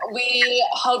 We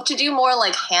hope to do more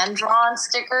like hand-drawn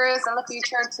stickers in the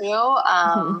future too.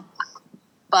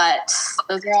 But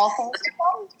those are all things to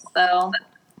come. So,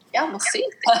 yeah, we'll see.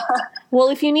 Well,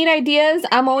 if you need ideas,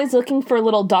 I'm always looking for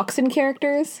little dachshund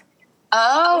characters.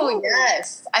 Oh,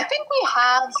 yes. I think we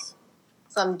have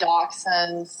some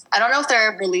dachshunds. I don't know if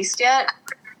they're released yet.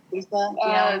 Lisa?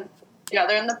 Yeah,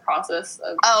 they're in the process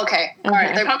of... Oh, okay. All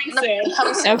right. They're coming soon.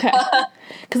 Coming soon. Okay.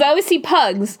 Because I always see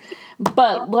pugs,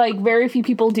 but like very few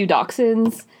people do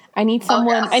dachshunds. I need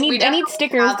someone. yes. I need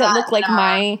stickers that look like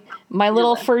my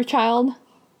little fur child.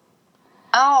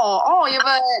 Oh, you have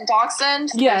a dachshund?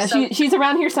 Yeah, she's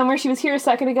around here somewhere. She was here a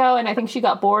second ago, and I think she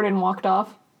got bored and walked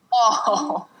off.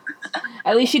 Oh.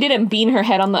 At least she didn't bean her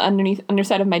head on the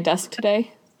underside of my desk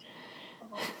today.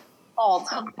 Oh,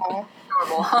 adorable.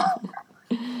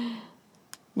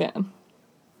 Yeah.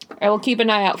 I will keep an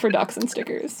eye out for dachshund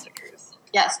stickers.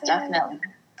 Yes, definitely.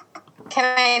 Can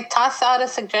I toss out a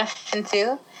suggestion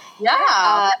too?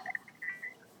 Yeah.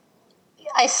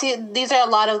 I see these are a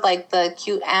lot of like the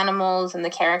cute animals and the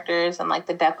characters and like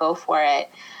the deco for it.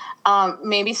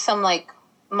 Maybe some like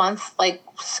month like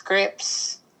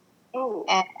scripts. Ooh.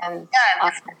 And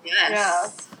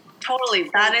Yes. Totally.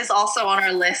 That is also on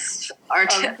our list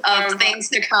of things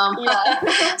to come.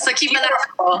 Yeah. So keep an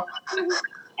eye.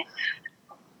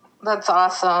 That's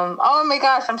awesome. Oh my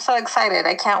gosh, I'm so excited.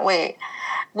 I can't wait.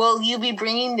 Will you be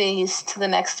bringing these to the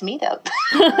next meetup?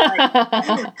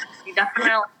 You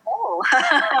definitely will.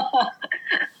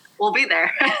 We'll be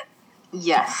there.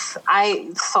 Yes,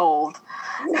 I sold.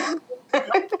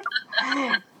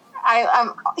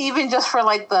 I'm even just for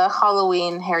like the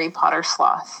Halloween Harry Potter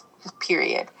sloth, just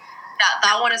period.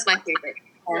 That one is my favorite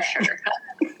for sure.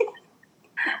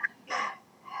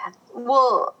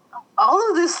 Well, all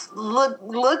of this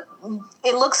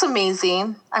it looks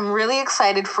amazing. I'm really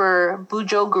excited for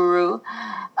Bujo Guru.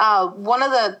 One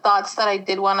of the thoughts that I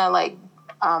did want to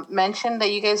mention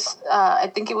that you guys,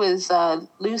 I think it was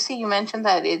Lucy, you mentioned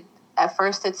that at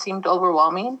first it seemed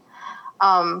overwhelming.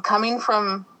 Coming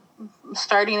from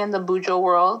starting in the Bujo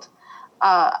world,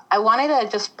 I wanted to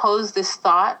just pose this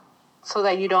thought so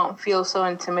that you don't feel so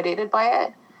intimidated by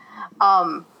it.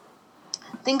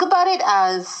 Think about it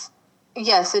as,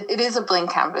 yes, it is a blank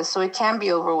canvas, so it can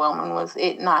be overwhelming with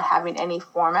it not having any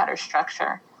format or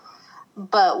structure.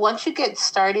 But once you get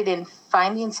started in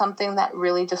finding something that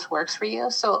really just works for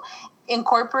you, so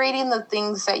incorporating the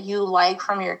things that you like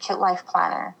from your Kit Life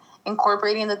planner,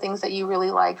 incorporating the things that you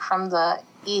really like from the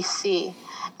EC,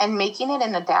 and making it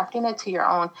and adapting it to your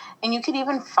own. And you could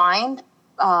even find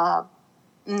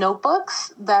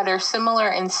notebooks that are similar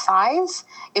in size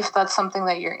if that's something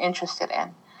that you're interested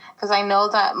in. Because I know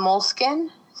that Moleskine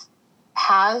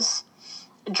has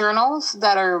journals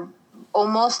that are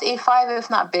almost A5, if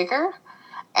not bigger.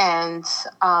 And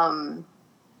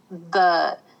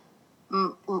the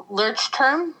Lurch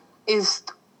term is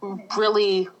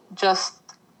really just,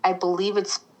 I believe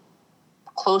it's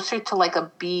closer to like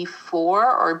a B4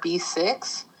 or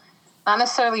B6. Not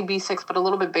necessarily B6, but a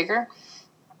little bit bigger.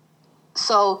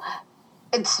 So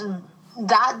it's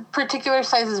that particular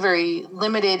size is very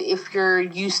limited if you're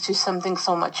used to something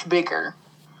so much bigger.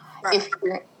 Right.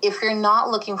 If you're not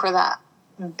looking for that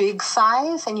big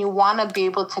size and you want to be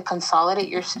able to consolidate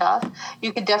your stuff,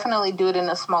 you could definitely do it in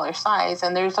a smaller size.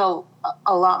 And there's a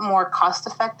lot more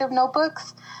cost-effective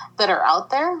notebooks that are out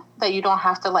there that you don't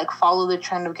have to like follow the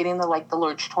trend of getting the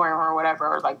Lurch Torm or whatever,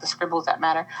 or like the Scribbles That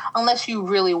Matter, unless you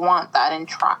really want that and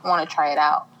want to try it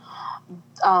out.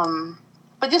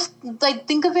 But just like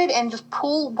think of it and just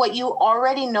pull what you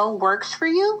already know works for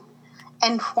you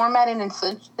and format it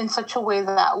in such a way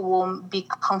that will be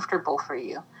comfortable for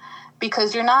you.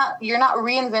 Because you're not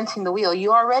reinventing the wheel.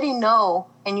 You already know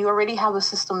and you already have a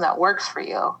system that works for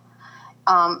you.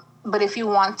 But if you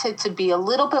want it to be a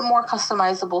little bit more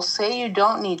customizable, say you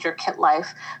don't need your Kit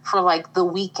Life for like the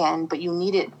weekend, but you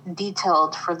need it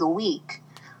detailed for the week,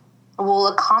 we'll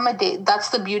accommodate. That's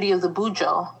the beauty of the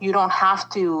Bujo. You don't have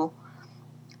to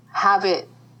have it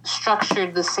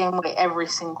structured the same way every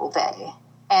single day.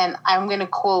 And I'm going to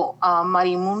quote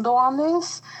Marimundo on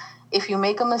this. If you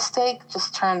make a mistake,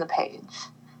 just turn the page.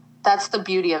 That's the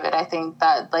beauty of it. I think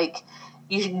that like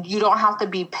you don't have to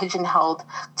be pigeonholed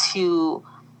to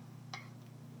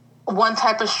one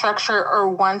type of structure or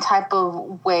one type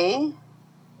of way,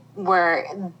 where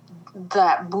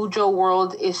that Bujo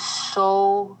world is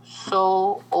so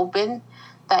open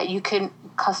that you can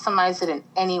customize it in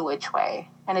any which way.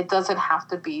 And it doesn't have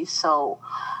to be so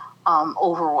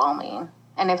overwhelming.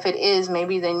 And if it is,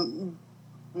 maybe you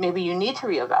need to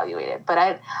reevaluate it.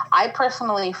 But I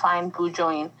personally find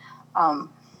Bujoing,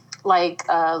 like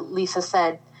Lisa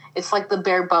said, it's like the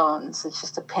bare bones. It's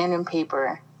just a pen and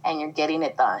paper, and you're getting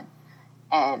it done.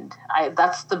 And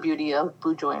that's the beauty of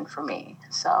Bujoing for me.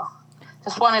 So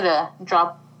just wanted to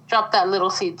drop that little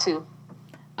seed too.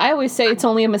 I always say it's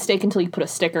only a mistake until you put a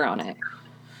sticker on it.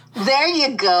 There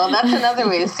you go. That's another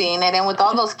way of seeing it. And with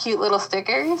all those cute little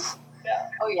stickers. Yeah.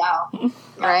 Oh, yeah.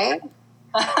 Right?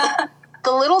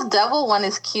 The little devil one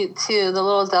is cute, too. The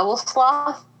little devil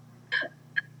sloth.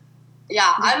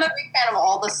 Yeah, I'm a big fan of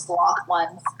all the sloth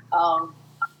ones.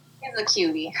 He's a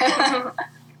cutie.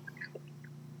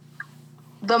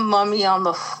 The mummy on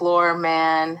the floor,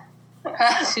 man.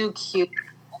 Too cute.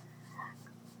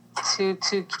 Too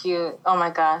cute. Oh, my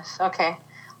gosh. Okay.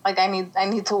 Like, I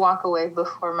need to walk away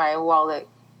before my wallet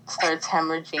starts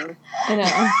hemorrhaging. I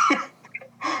know.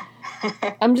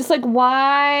 I'm just like,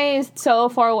 why is it so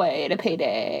far away to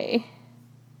payday?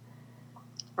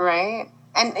 Right?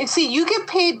 And see, you get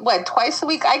paid, what, twice a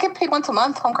week? I get paid once a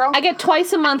month, homegirl. I get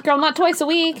twice a month, girl, not twice a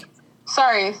week.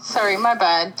 Sorry, my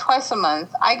bad. Twice a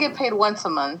month. I get paid once a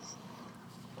month.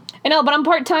 I know, but I'm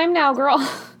part-time now, girl.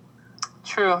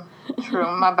 True,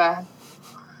 my bad.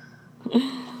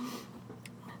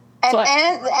 And, So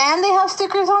and they have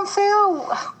stickers on sale.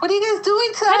 What are you guys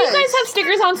doing to how do us? you guys have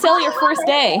stickers on sale your first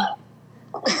day?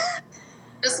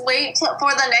 Just wait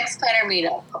for the next planner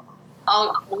meetup.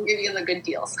 We'll give you the good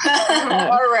deals.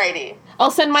 Alrighty.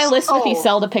 I'll send my list with Oh.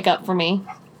 Isel to pick up for me.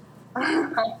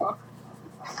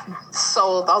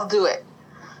 Sold. I'll do it.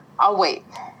 I'll wait.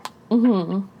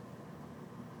 Mm-hmm.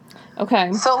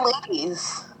 Okay. So,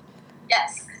 ladies,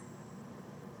 Yes.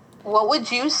 what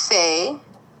would you say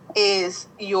is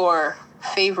your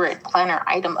favorite planner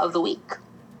item of the week?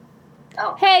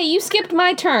 Hey, you skipped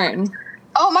my turn.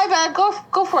 Oh, my bad. Go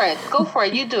for it. Go for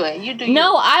it. You do it. You do you.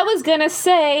 No, I was gonna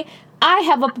say I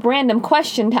have a random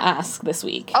question to ask this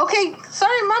week. Okay.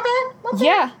 Sorry, my bad. My bad.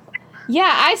 Yeah.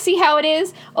 Yeah, I see how it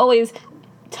is. Always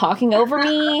talking over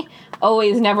me.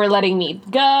 Always never letting me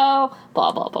go.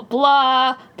 Blah, blah, blah,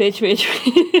 blah. Bitch, bitch.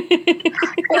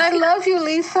 But I love you,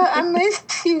 Lisa. I miss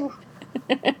you.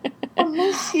 I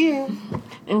miss you.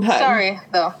 Okay. Sorry,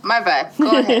 though. My bad.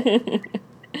 Go ahead.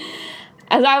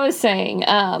 As I was saying,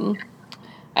 I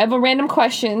have a random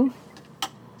question.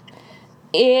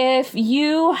 If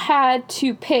you had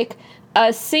to pick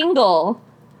a single,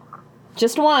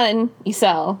 just one,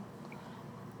 Isel,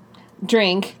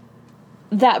 drink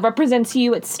that represents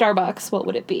you at Starbucks, what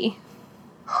would it be?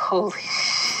 Holy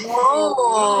shit.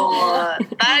 Whoa.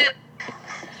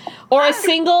 Or a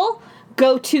single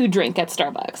go-to drink at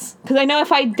Starbucks? Because I know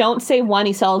if I don't say one,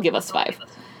 Isel will give us 5.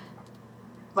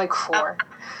 Like 4.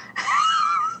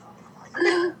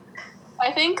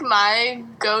 I think my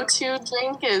go-to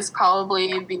drink is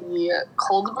probably the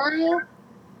cold brew.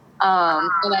 And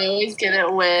I always get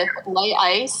it with light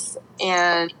ice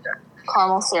and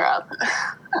caramel syrup.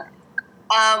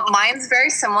 Mine's very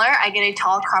similar. I get a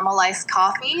tall caramelized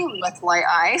coffee with light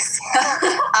ice.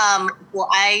 Well,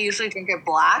 I usually drink it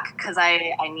black because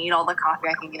I need all the coffee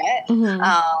I can get.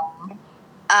 Mm-hmm.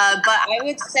 But I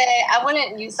would say I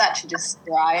wouldn't use that to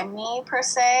describe me per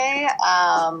se.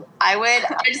 I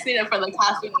just need it for the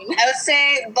caffeine. would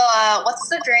say what's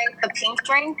the drink? The pink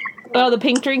drink. Oh, the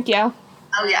pink drink, yeah.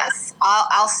 Oh yes,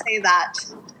 I'll say that.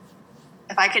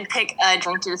 If I could pick a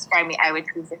drink to describe me, I would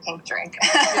choose the pink drink.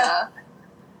 Yeah.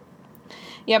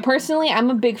 Yeah, personally, I'm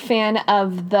a big fan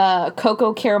of the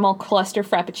cocoa caramel cluster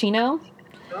frappuccino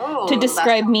to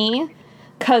describe me,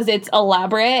 because it's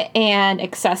elaborate and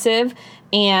excessive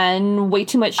and way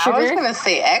too much sugar. I was going to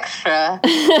say extra.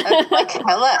 That's like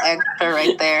hella extra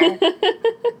right there.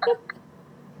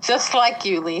 Just like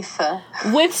you, Lisa.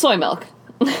 With soy milk.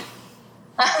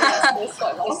 Yes,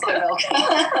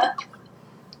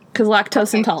 Because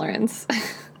lactose intolerance.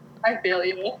 I feel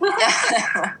you.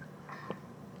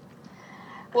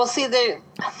 Well, see,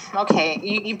 okay,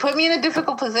 you put me in a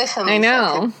difficult position, Lisa. I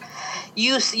know.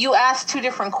 You asked 2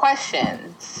 different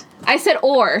questions. I said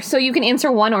or, so you can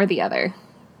answer one or the other.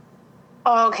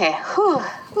 Oh, okay. Whew.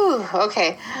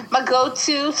 Okay. My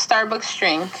go-to Starbucks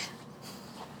drink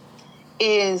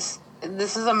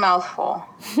this is a mouthful.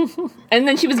 And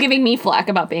then she was giving me flack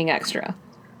about being extra.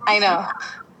 I know.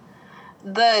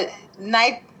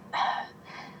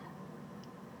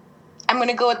 I'm going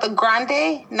to go with the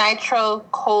Grande Nitro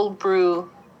Cold Brew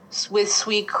with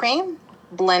sweet cream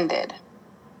blended.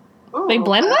 They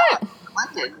blend that?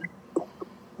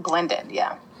 Blended,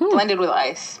 yeah. Blended with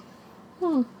ice.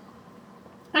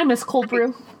 I miss cold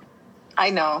brew. I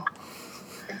know.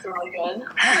 It's really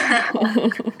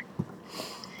good.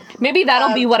 Maybe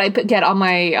that'll be what I get on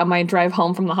my drive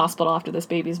home from the hospital after this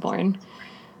baby's born.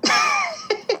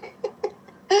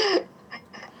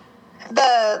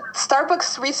 The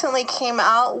Starbucks recently came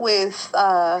out with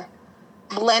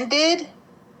blended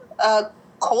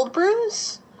cold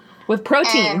brews. With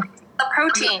protein. And The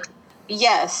protein.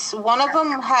 yes, one of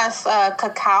them has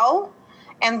cacao,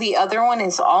 and the other one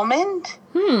is almond.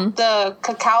 The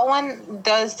cacao one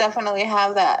does definitely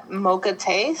have that mocha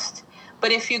taste,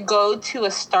 but if you go to a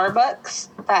Starbucks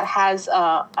that has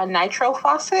a nitro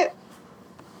faucet,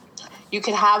 you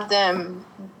could have them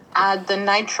add the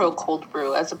nitro cold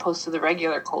brew as opposed to the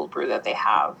regular cold brew that they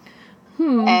have,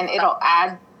 and it'll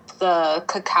add the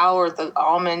cacao or the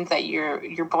almond that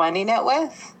you're blending it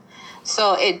with,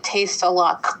 so it tastes a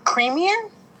lot creamier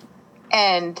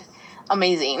and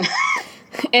amazing.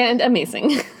 And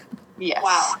amazing. Yes.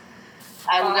 Wow.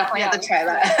 I will definitely have to try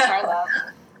that.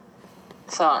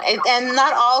 So, and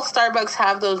not all Starbucks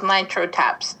have those nitro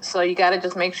taps, so you got to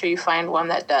just make sure you find one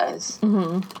that does.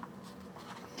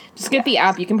 Just get the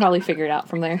app. You can probably figure it out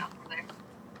from there.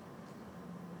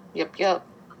 Yep.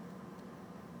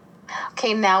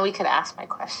 Okay, now we could ask my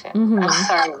question. I'm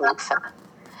sorry, Lisa.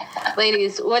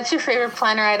 Ladies, what's your favorite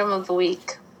planner item of the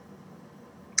week?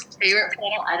 Favorite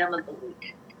planner item of the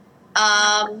week.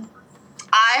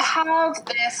 I have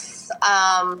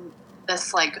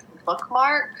this like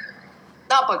bookmark,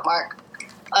 not bookmark.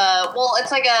 Well,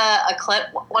 it's like a clip,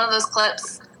 one of those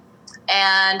clips,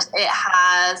 and it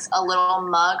has a little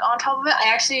mug on top of it.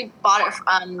 I actually bought it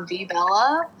from V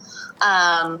Bella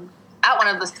at one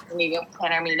of the media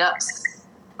planner meetups.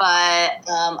 But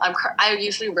I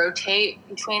usually rotate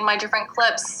between my different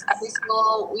clips every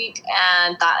single week,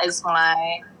 and that is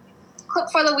my clip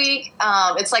for the week.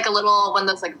 It's like a little one of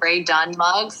those like Ray Dunn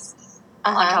mugs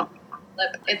on top of the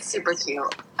clip. It's super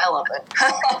cute. I love it.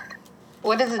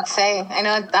 What does it say? I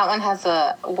know that one has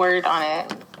a word on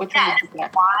it. Which one did you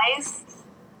get? Wise.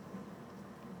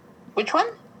 Which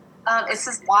one? It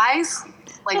says Wise,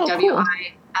 like Oh, cool.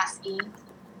 W-I-S-E.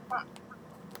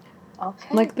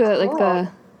 Okay. Like the cool.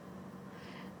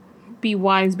 be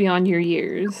wise beyond your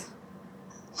years.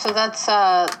 So that's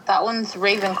that one's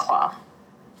Ravenclaw.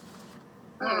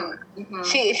 Mm-hmm.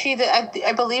 She did,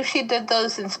 I believe she did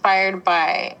those inspired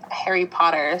by Harry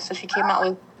Potter. So she came out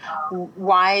with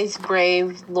Wise,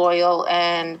 Brave, Loyal,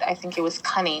 and I think it was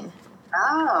Cunning.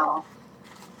 Oh.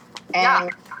 And Yeah.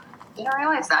 Didn't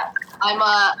realize that. I'm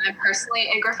personally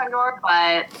a Gryffindor,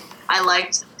 but I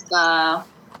liked the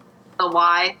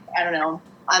why. I don't know.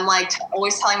 I'm like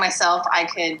always telling myself I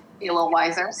could be a little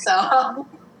wiser. So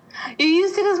you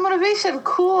used it as motivation.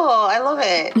 Cool. I love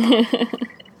it.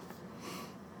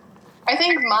 I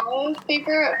think my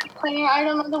favorite planner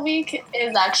item of the week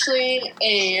is actually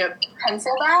a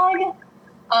pencil bag.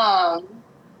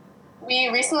 We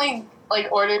recently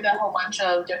ordered a whole bunch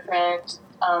of different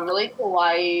really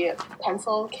kawaii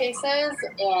pencil cases,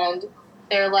 and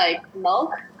they're like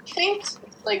milk shaped,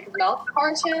 like milk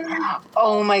cartons.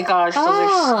 Oh my gosh. Those are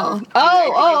so cute.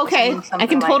 Okay. I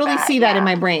can totally see that in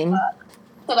my brain.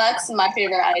 So that's my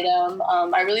favorite item.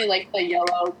 I really like the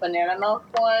yellow banana milk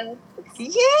one.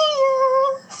 Yeah.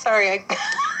 Sorry.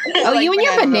 Oh, you and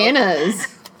your bananas.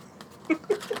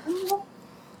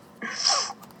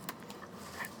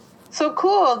 So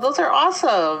cool. Those are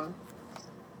awesome.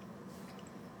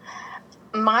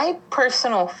 My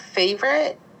personal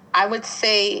favorite, I would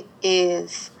say,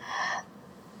 is...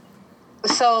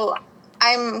 So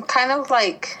I'm kind of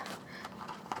like...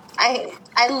 I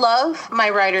love my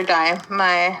ride or die,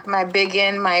 my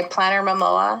Biggin, my planner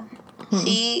Momoa.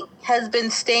 He has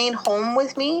been staying home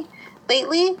with me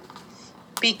lately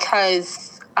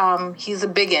because he's a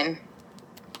Biggin.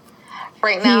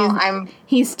 Right now,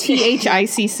 He's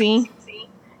THICC.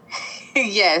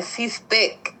 Yes, he's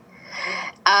thick.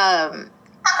 I've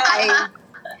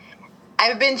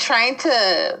been trying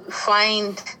to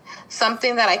find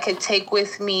something that I could take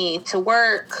with me to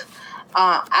work,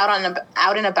 out and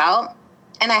about,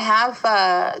 and I have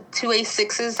 2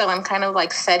 A6s that I'm kind of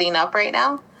like setting up right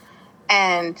now.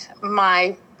 And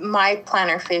my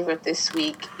planner favorite this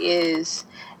week is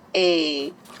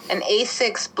an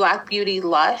A6 Black Beauty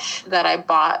Lush that I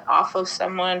bought off of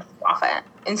Instagram.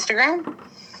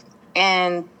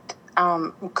 And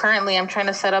currently I'm trying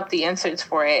to set up the inserts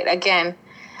for it. Again,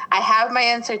 I have my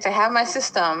inserts, I have my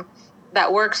system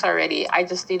that works already. I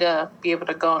just need to be able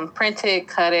to go and print it,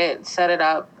 cut it, set it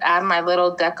up, add my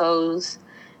little decos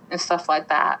and stuff like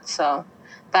that. So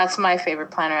that's my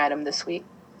favorite planner item this week.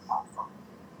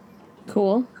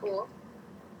 Cool. Well,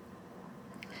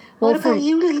 Well, what about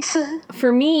you, Lisa?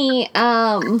 For me,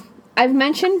 I've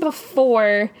mentioned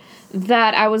before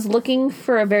that I was looking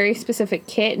for a very specific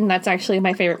kit, and that's actually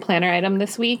my favorite planner item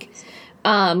this week.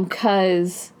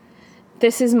 'Cause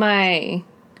this is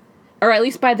or at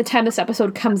least by the time this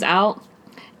episode comes out,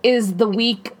 is the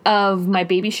week of my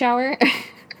baby shower.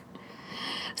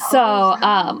 So,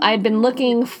 I'd been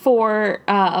looking for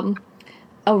a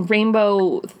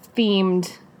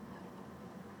rainbow-themed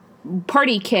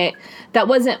party kit that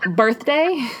wasn't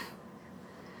birthday,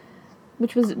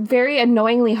 which was very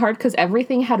annoyingly hard because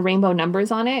everything had rainbow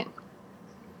numbers on it.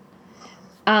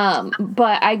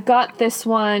 But I got this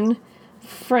one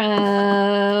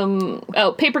from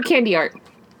Paper Candy Art.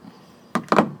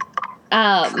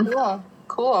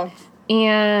 Cool.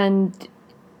 And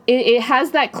it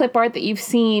has that clip art that you've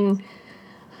seen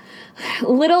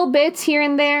little bits here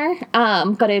and there,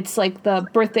 but it's like the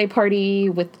birthday party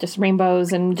with just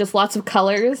rainbows and just lots of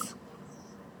colors.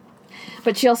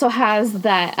 But she also has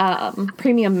that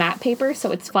premium matte paper,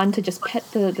 so it's fun to just pet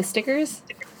the stickers.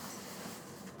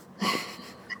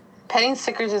 Petting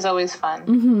stickers is always fun.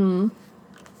 Mm-hmm.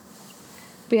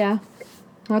 But yeah,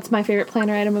 that's my favorite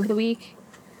planner item of the week.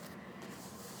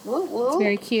 Woo, woo. It's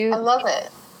very cute. I love it.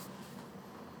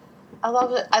 I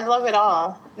love it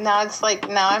all. Now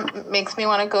it makes me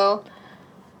want to go.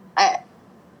 I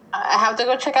have to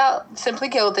go check out Simply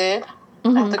Gilded.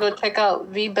 I have to go check out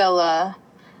V Bella.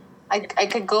 I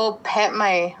could go pet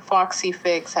my Foxy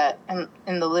Fix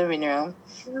in the living room.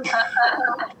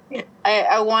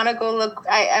 I want to go look.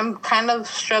 I'm kind of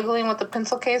struggling with the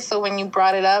pencil case, so when you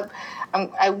brought it up,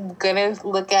 I'm gonna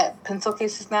look at pencil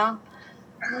cases now.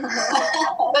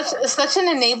 Such an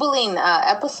enabling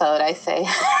episode, I say.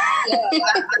 Yeah,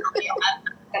 definitely. I'm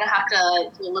gonna have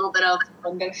to do a little bit of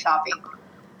window shopping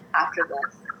after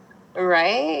this.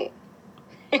 Right?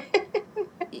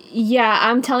 Yeah,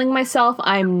 I'm telling myself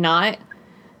I'm not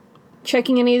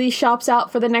checking any of these shops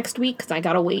out for the next week because I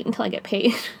gotta wait until I get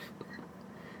paid.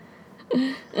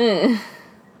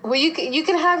 Well, you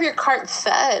can have your cart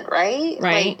set, right?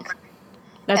 Right. Like,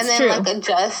 That's and then true. like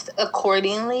adjust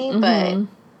accordingly. Mhm.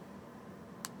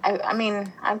 But I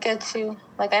mean, I get you.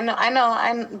 Like I know,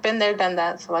 I've been there, done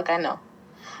that. So like I know.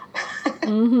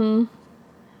 Mm-hmm.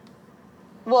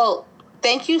 Well,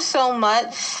 thank you so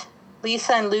much,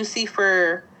 Lisa and Lucy,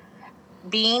 for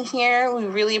being here. We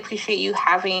really appreciate you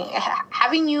having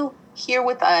you here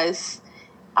with us.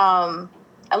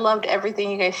 I loved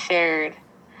everything you guys shared.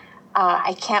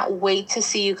 I can't wait to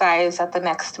see you guys at the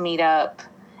next meetup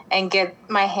and get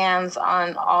my hands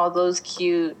on all those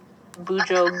cute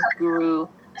Bujo Guru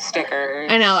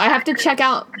stickers. I know. I have to check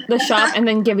out the shop and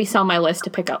then Gibby saw my list to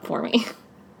pick up for me.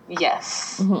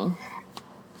 Yes. Mm-hmm.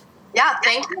 Yeah,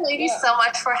 thank you, ladies, so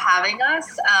much for having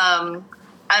us. I'm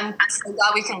so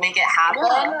glad we can make it happen.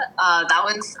 That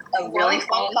was a really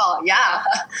fun call. Yeah,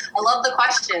 I love the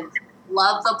questions.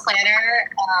 Love the planner.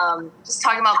 Just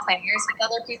talking about planners with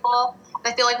other people.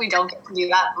 I feel like we don't get to do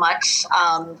that much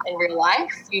in real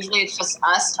life. Usually it's just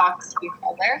us talking to each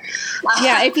other.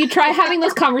 Yeah, if you try having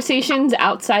those conversations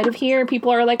outside of here,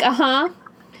 people are like,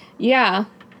 yeah,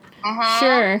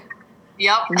 sure.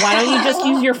 Yep. Why don't you just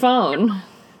use your phone?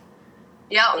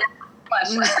 Yep.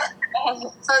 So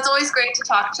it's always great to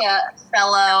talk to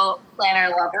fellow planner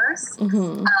lovers.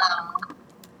 Mm-hmm.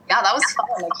 Yeah, that was fun.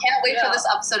 I can't wait for this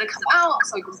episode to come out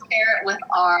so we can share it with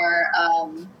our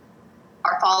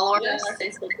followers. Our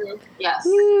Facebook group. Yes.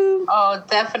 Oh,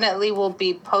 definitely will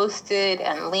be posted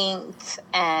and linked,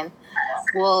 and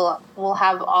we'll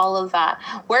have all of that.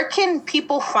 Where can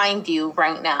people find you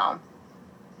right now?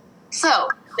 So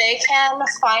they can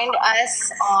find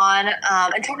us on,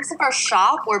 in terms of our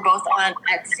shop, we're both on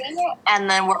Etsy, and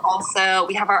then we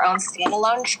have our own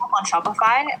standalone shop on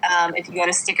Shopify. If you go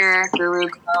to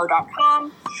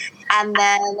stickerguruco.com, and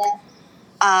then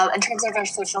in terms of our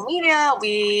social media,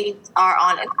 we are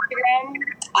on Instagram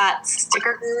at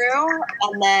Sticker Guru,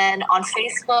 and then on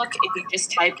Facebook, if you just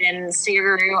type in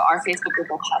Sticker Guru, our Facebook group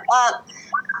will pop up.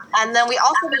 And then we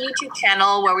also have a YouTube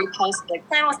channel where we post like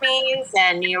plan with me's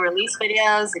and new release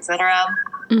videos, etc.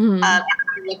 Mm-hmm. If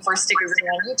you look for Sticker Guru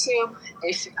on YouTube,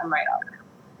 they should come right up.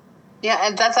 Yeah,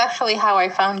 and that's actually how I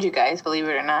found you guys, believe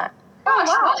it or not. Oh,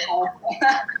 wow.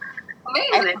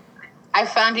 Amazing. I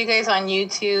found you guys on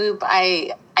YouTube.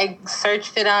 I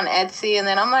searched it on Etsy, and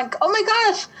then I'm like, oh my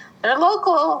gosh, they're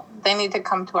local. They need to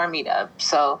come to our meetup.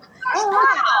 So, Oh,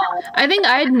 wow. I think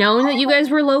I had known that you guys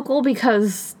were local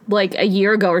because, like, a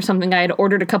year ago or something, I had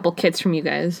ordered a couple kits from you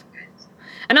guys.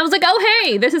 And I was like, oh,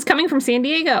 hey, this is coming from San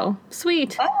Diego.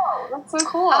 Sweet. Oh, that's so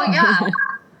cool. Oh, yeah.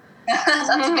 That's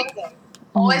amazing.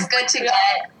 Always good to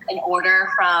get an order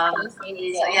from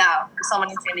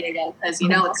someone in San Diego because,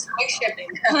 it's quick shipping.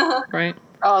 Right.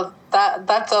 oh,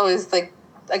 that's always, like,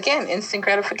 again, instant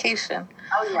gratification.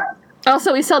 Oh, yeah.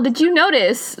 Also, Isel, did you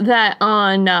notice that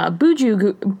on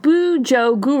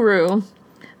Bujo Guru,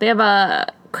 they have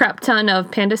a crap ton of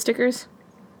panda stickers?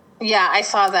 Yeah, I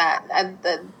saw that.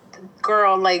 The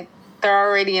girl, like, they're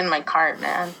already in my cart,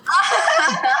 man.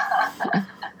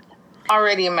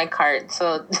 Already in my cart,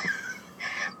 so...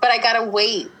 But I gotta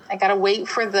wait. I gotta wait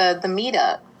for the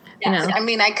meetup. Yes. I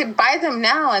mean, I could buy them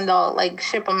now and they'll, like,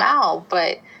 ship them out,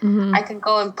 but I could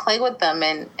go and play with them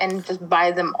and just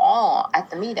buy them all at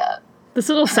the meetup. This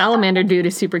little salamander dude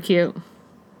is super cute.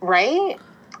 Right?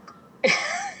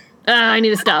 I need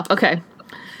to stop. Okay.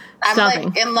 I'm, Stopping.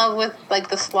 like, in love with, like,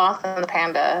 the sloth and the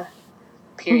panda,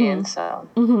 period, so...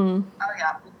 Mm-hmm. Oh,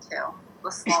 yeah, me too.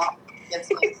 The sloth.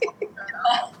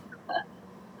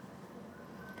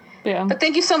 Yeah. But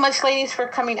thank you so much, ladies, for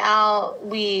coming out.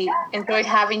 We enjoyed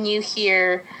having you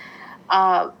here.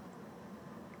 I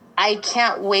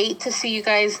can't wait to see you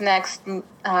guys next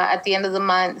at the end of the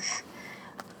month.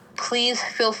 Please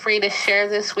feel free to share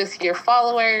this with your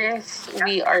followers.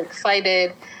 We are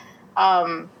excited.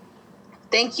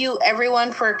 Thank you,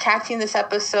 everyone, for catching this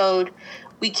episode.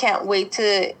 We can't wait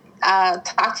to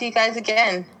talk to you guys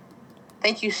again.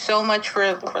 Thank you so much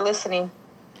for listening.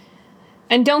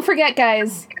 And don't forget,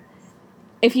 guys,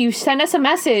 if you send us a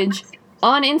message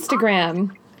on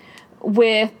Instagram,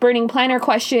 with burning planner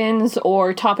questions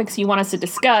or topics you want us to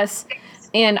discuss,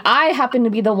 and I happen to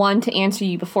be the one to answer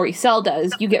you before Isel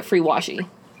does, you get free washi.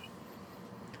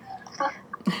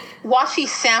 Washi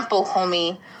sample,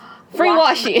 homie. Free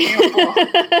washi.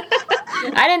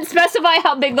 I didn't specify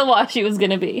how big the washi was going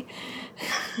to be.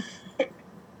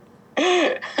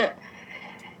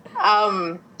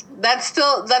 That's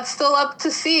still up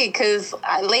to see, because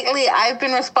lately I've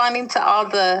been responding to all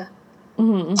the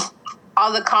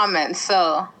comments,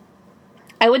 so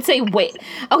I would say wait.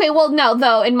 Okay, well, no,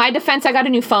 though, in my defense, I got a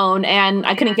new phone, and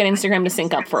I couldn't get Instagram to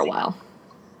sync up for a while.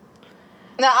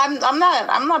 No, I'm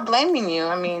not blaming you.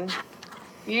 I mean,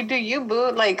 you do you,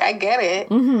 boo. Like, I get it.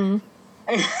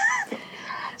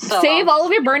 So, save all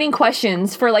of your burning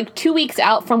questions for like 2 weeks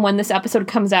out from when this episode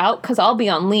comes out, because I'll be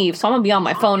on leave, so I'm gonna be on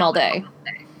my phone all day.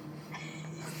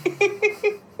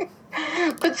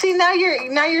 But see, now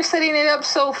you're setting it up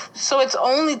so it's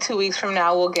only 2 weeks from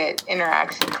now we'll get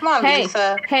interaction. Come on,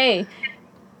 Lisa. Hey,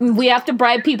 we have to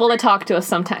bribe people to talk to us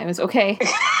sometimes, okay?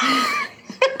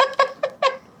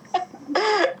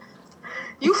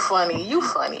 You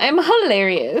funny. I'm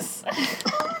hilarious.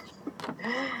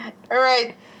 All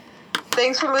right.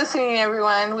 Thanks for listening,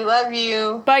 everyone. We love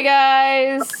you. Bye,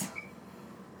 guys.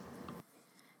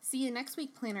 See you next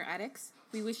week, Planner Addicts.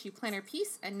 We wish you planner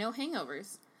peace and no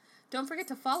hangovers. Don't forget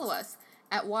to follow us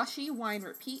at Washi Wine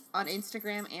Repeat on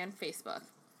Instagram and Facebook.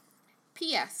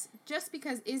 P.S. Just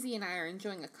because Izzy and I are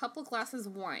enjoying a couple glasses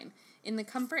of wine in the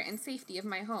comfort and safety of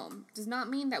my home does not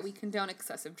mean that we condone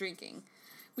excessive drinking.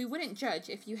 We wouldn't judge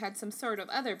if you had some sort of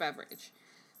other beverage.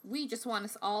 We just want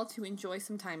us all to enjoy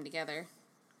some time together.